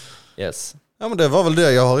 Yes. Ja, men det var väl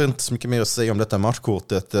det. Jag har inte så mycket mer att säga om detta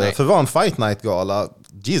matchkortet. Nej. För var en Fight Night-gala,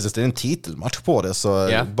 Jesus, det är en titelmatch på det. Så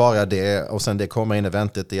bara det, och sen det kommer in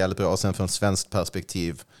eventet, det är jävligt bra. Och sen från svenskt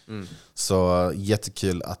perspektiv. Så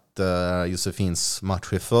jättekul att Josefins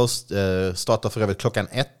match är först. Startar för övrigt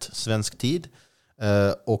 1:00 svensk tid.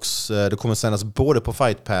 Och det kommer sändas både på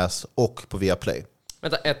Fight Pass och på Viaplay.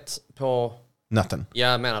 Vänta, 1 på... natten.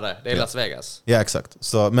 Jag menar det. Det är Las Vegas. Ja, exakt.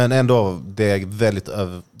 Så, men ändå, det är väldigt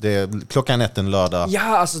det är 1:00 en lördag.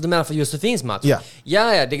 Ja, alltså du menar för Josefins match? Ja.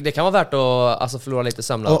 Ja, det kan vara värt att alltså, förlora lite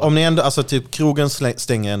sömn. Om ni ändå, alltså typ krogen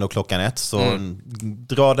stänger ändå 1:00, så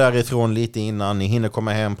dra därifrån lite innan. Ni hinner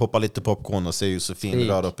komma hem, poppa lite popcorn och se Josefin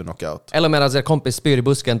röra upp i knockout. Eller medan er kompis spyr i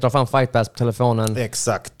busken, dra fram Fight Pass på telefonen.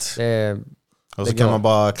 Exakt. Och så det kan går. man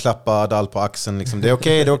bara klappa Adal på axeln. Liksom. Det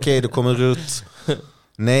är okej, du kommer ut.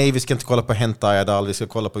 Nej, vi ska inte kolla på Hentai Adal, vi ska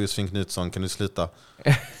kolla på Josefine Knutsson. Kan du sluta?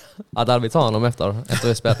 Adal, vi tar honom efter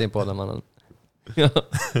vi spelat in på den mannen.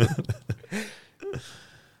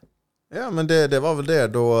 Ja, men det var väl det.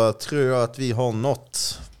 Då tror jag att vi har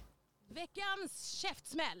nått veckans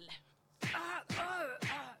käftsmäll.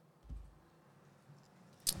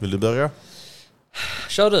 Vill du börja?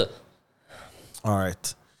 Kör du. All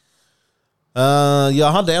right.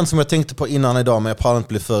 Jag hade en som jag tänkte på innan idag, men jag pallar inte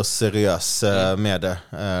bli för seriös med det.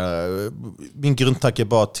 Min grundtanke är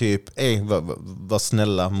bara typ var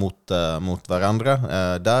snälla mot varandra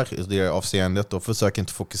där i det avseendet, och försök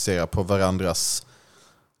inte fokusera på varandras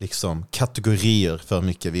liksom kategorier för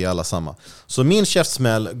mycket. Vi är alla samma. Så min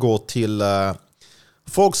käftsmäll går till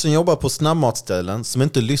folk som jobbar på snabbmatställen som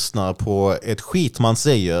inte lyssnar på ett skit man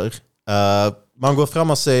säger. Man går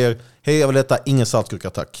fram och säger: hej, jag vill äta ingen saltgurka,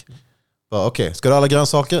 tack. Okej, ska du ha alla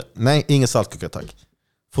grönsaker? Nej, ingen saltgurka, tack.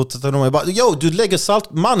 Fortsätter de bara: jo, du lägger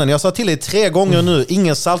salt... Mannen, jag sa till dig 3 gånger nu,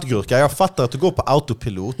 ingen saltgurka. Jag fattar att du går på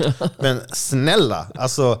autopilot. Men snälla,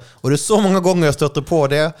 alltså... Och det är så många gånger jag stöter på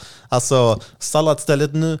det. Alltså,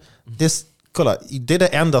 salladstället nu... Kolla, det är det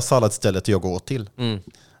enda salladstället jag går till.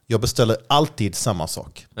 Jag beställer alltid samma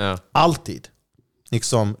sak. Ja. Alltid.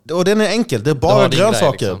 Liksom, och den är enkel, det är bara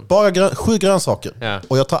grönsaker. Grej, liksom. Bara 7 grönsaker. Ja.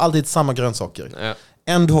 Och jag tar alltid samma grönsaker. Ja.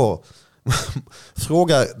 Ändå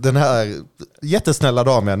frågar den här jättesnälla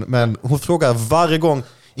damen, men hon frågar varje gång: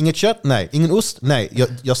 inget kött? Nej. Ingen ost? Nej.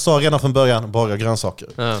 Jag sa redan från början, bara grönsaker.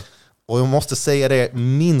 Ja. Och jag måste säga det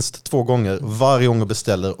minst 2 gånger varje gång jag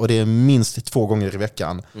beställer, och det är minst 2 gånger i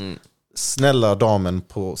veckan. Snälla damen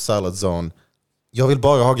på Salad Zone, jag vill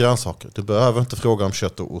bara ha grönsaker. Du behöver inte fråga om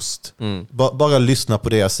kött och ost. Bara lyssna på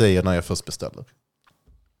det jag säger när jag först beställer.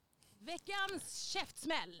 Veckans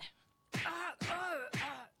käftsmäll.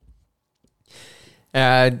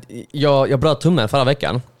 Jag bröt tummen förra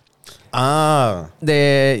veckan.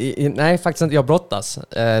 Nej, faktiskt inte. Jag brottas,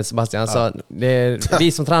 Sebastian. Så det är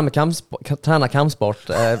vi som tränar kampsport.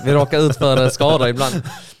 Vi råkar ut för skador ibland.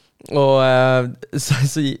 Och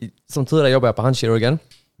som tur är jobbar jag på handkirurgen.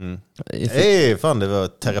 Fan, det var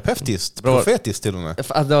terapeutiskt, profetiskt till och med.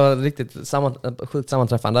 Det var riktigt sjukt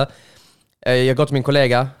sammanträffande. Jag går till min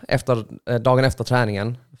kollega dagen efter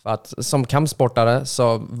träningen. För att som kampsportare,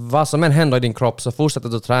 så vad som än händer i din kropp så fortsätter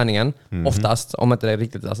du träningen. Oftast, om inte det är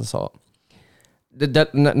riktigt alltså så.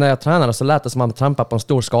 När jag tränade så lät det som att man trampar på en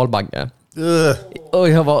stor skalbagge. Och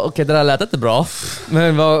jag var okej, det där lät inte bra.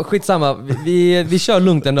 Men var skitsamma, vi kör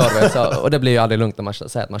lugnt ändå, vet, så. Och det blir ju aldrig lugnt när man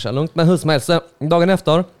säger att man kör lugnt. Men hur som helst, dagen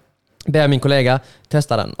efter ber min kollega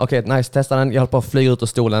testa den. Okej, nice, testa den. Jag håller på att flyga ut ur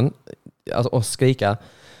stolen och skrika.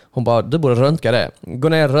 Hon bara, du borde röntga det. Gå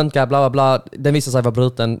ner, röntga, bla bla bla. Den visade sig vara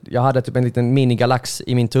bruten. Jag hade typ en liten mini-galax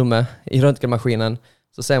i min tumme i röntgenmaskinen.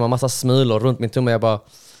 Så ser man massa smulor runt min tumme. Jag bara,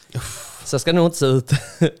 så ska det nog inte se ut.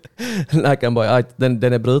 Läkaren bara,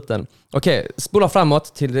 den är bruten. Okej, spola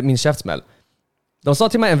framåt till min käftsmäll. De sa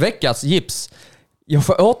till mig en veckas gips. Jag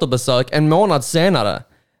får återbesök en månad senare.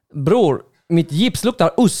 Bror, mitt gips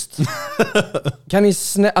luktar ost. Kan ni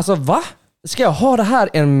alltså va? Ska jag ha det här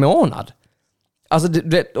en månad? Alltså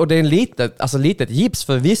och det är en litet gips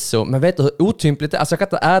förvisso, men vet du hur otympligt det är? Alltså jag kan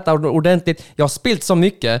inte äta ordentligt. Jag har spilt så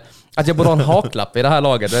mycket att jag borde ha en haklapp i det här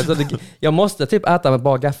laget. Jag måste typ äta med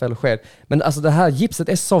bara gaffel och sked. Men alltså det här gipset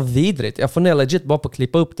är så vidrigt. Jag får ner legit bara på att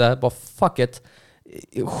klippa upp det. Bara fuck it.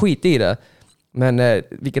 Skit i det. Men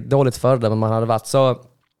vilket dåligt föredöme man hade varit. Så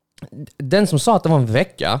den som sa att det var en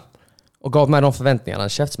vecka och gav mig de förväntningarna, en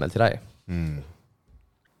käftsmäll till dig.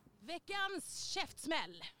 Veckans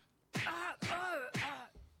käftsmäll.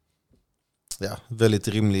 Ja, väldigt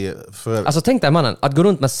rimlig. Alltså tänk dig mannen, att gå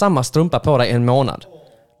runt med samma strumpa på dig en månad.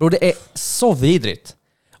 Då det är så vidrigt.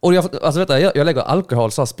 Och jag lägger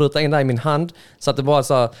alkohol så sprutar in där i min hand så att det bara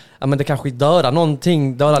så, ja men det kanske dödar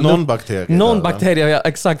någonting, någon bakterie. Någon bakterie, ja,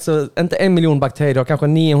 exakt, så inte 1 miljon bakterier, kanske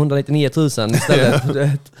 999 000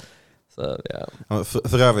 istället. Så, ja.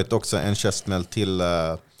 För övrigt också en käftsmäll till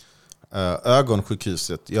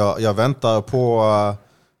ögonsjukhuset. Jag väntar på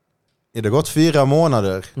det gått 4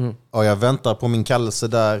 månader och jag väntar på min kallelse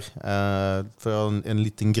där för en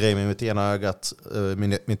liten grej med mitt ena ögat,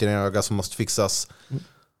 mitt ena öga som måste fixas.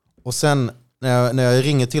 Och sen när jag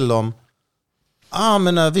ringer till dem,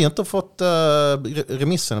 men vi har inte fått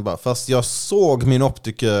remissen bara. Fast jag såg min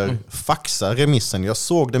optiker faxa remissen. Jag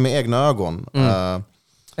såg det med egna ögon.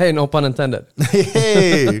 Hey, no pun intended.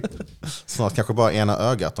 Hey. Snart kanske bara ena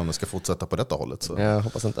ögat om det ska fortsätta på detta hållet. Så. Jag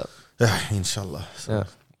hoppas inte. Ja, inshallah. Så. Ja.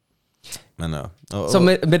 Men, Så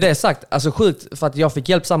med det sagt, alltså sjukt för att jag fick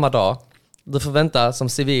hjälp samma dag. Du får vänta som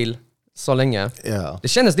civil så länge. Yeah. Det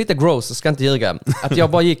kändes lite gross, jag ska inte ljuga. Att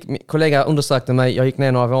jag bara gick, kollega undersökte mig, jag gick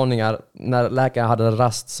ner några våningar. När läkaren hade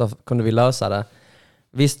rast så kunde vi lösa det.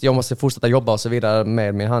 Visst, jag måste fortsätta jobba och så vidare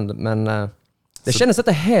med min hand. Men det kändes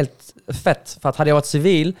inte helt fett. För att hade jag varit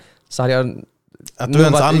civil så hade jag... Att du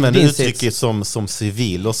ens använder uttrycket som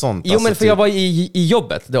civil och sånt. Jo, alltså, men för jag var i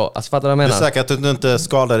jobbet då. Alltså, fattar du vad jag menar? Du är säker att du inte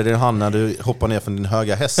skadade din hand när du hoppar ner från din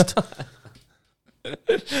höga häst?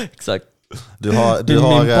 Exakt. Du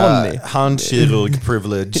har handkirurg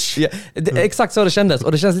privilege. Ja, exakt så det kändes.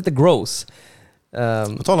 Och det känns lite gross.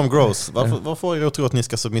 På tal om gross, vad får jag tro att ni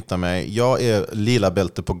ska submitta mig? Jag är lila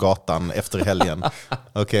bälte på gatan efter helgen.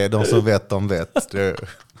 Okej, de som vet, de vet.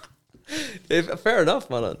 Det är fair enough,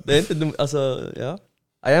 mannen. Det är inte, alltså, ja.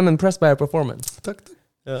 I am impressed by your performance. Tack.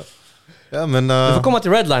 Ja. Ja, men, du får komma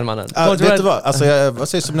till Redline, mannen. Vet du vad? Alltså, vad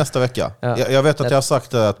sägs om nästa vecka? Ja. Jag vet att jag har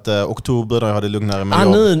sagt att oktober när jag hade lugnare med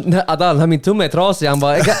jobb. Nu, Adal, min tumme är trasig. Han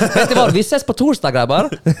bara, vet du vad? Vi ses på torsdag, grabbar.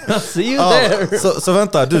 See you there. Så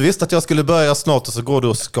vänta, du visste att jag skulle börja snart och så går du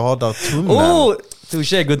och skadar tummen.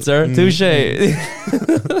 Touché, good sir. Touché.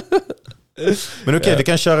 Men okej, vi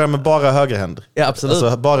kan köra med bara högerhänder. Ja, absolut.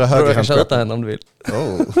 Alltså, bara högerhänder. Jag kan köra utan henne om du vill. Du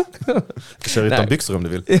kan köra utan byxor om du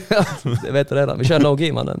vill. Ja, det vet du redan. Vi kör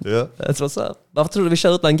no-gi, mannen. Ja. Varför tror du vi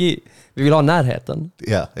kör utan gi? Vi vill ha närheten.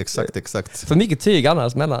 Ja, exakt. För mycket tyg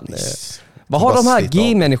annars mellan. Vad har de här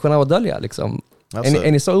gi-människorna att dölja liksom? Alltså,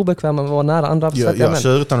 är ni så obekväma med att vara nära andra? Jag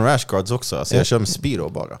kör utan rash guards också. Alltså, jag kör med speedo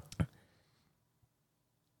bara.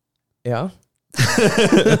 Ja.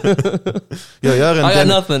 Jag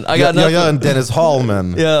gör en Dennis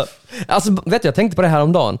Hallman. Yeah. Alltså, vet du, jag tänkte på det här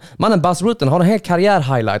om dagen. Mannen Buzz Rutten har en hel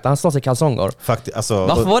karriär-highlight. Han slår sig i kalsonger. Alltså,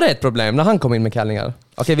 varför var det ett problem när han kom in med kallningar?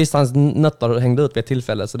 Okej, visst, hans nötter hängde ut vid ett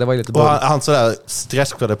tillfälle, så det var ju lite dåligt. Han sådär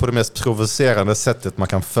stretchade på det mest provocerande sättet man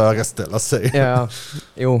kan föreställa sig. Ja,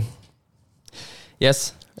 jo.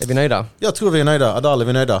 Yes, är vi nöjda? Jag tror vi är nöjda. Adal, är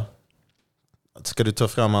vi nöjda? Ska du ta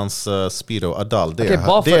fram hans speedo? Adal, det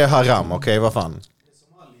är haram, okej, vad fan?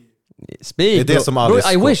 Speedo. Det är det som Ali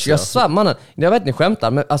I wish, jag svär, mannen. Jag vet ni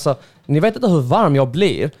skämtar, men alltså, ni vet inte hur varm jag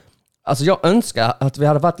blir. Alltså jag önskar att vi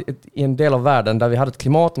hade varit i en del av världen där vi hade ett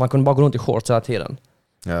klimat och man kunde bara gå runt i shorts hela tiden.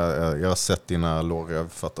 Jag har sett dina lår,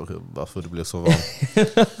 jag fattar varför du blir så varm.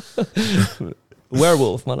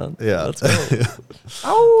 Werewolf, mannen. Ja.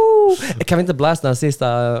 Kan vi inte blasta den sista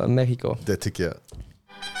Mexiko? Det tycker jag.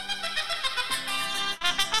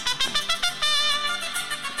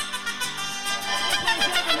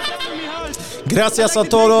 Gracias a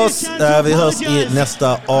todos. Vi hörs i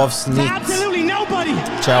nästa avsnitt.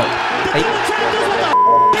 Ciao. Hej.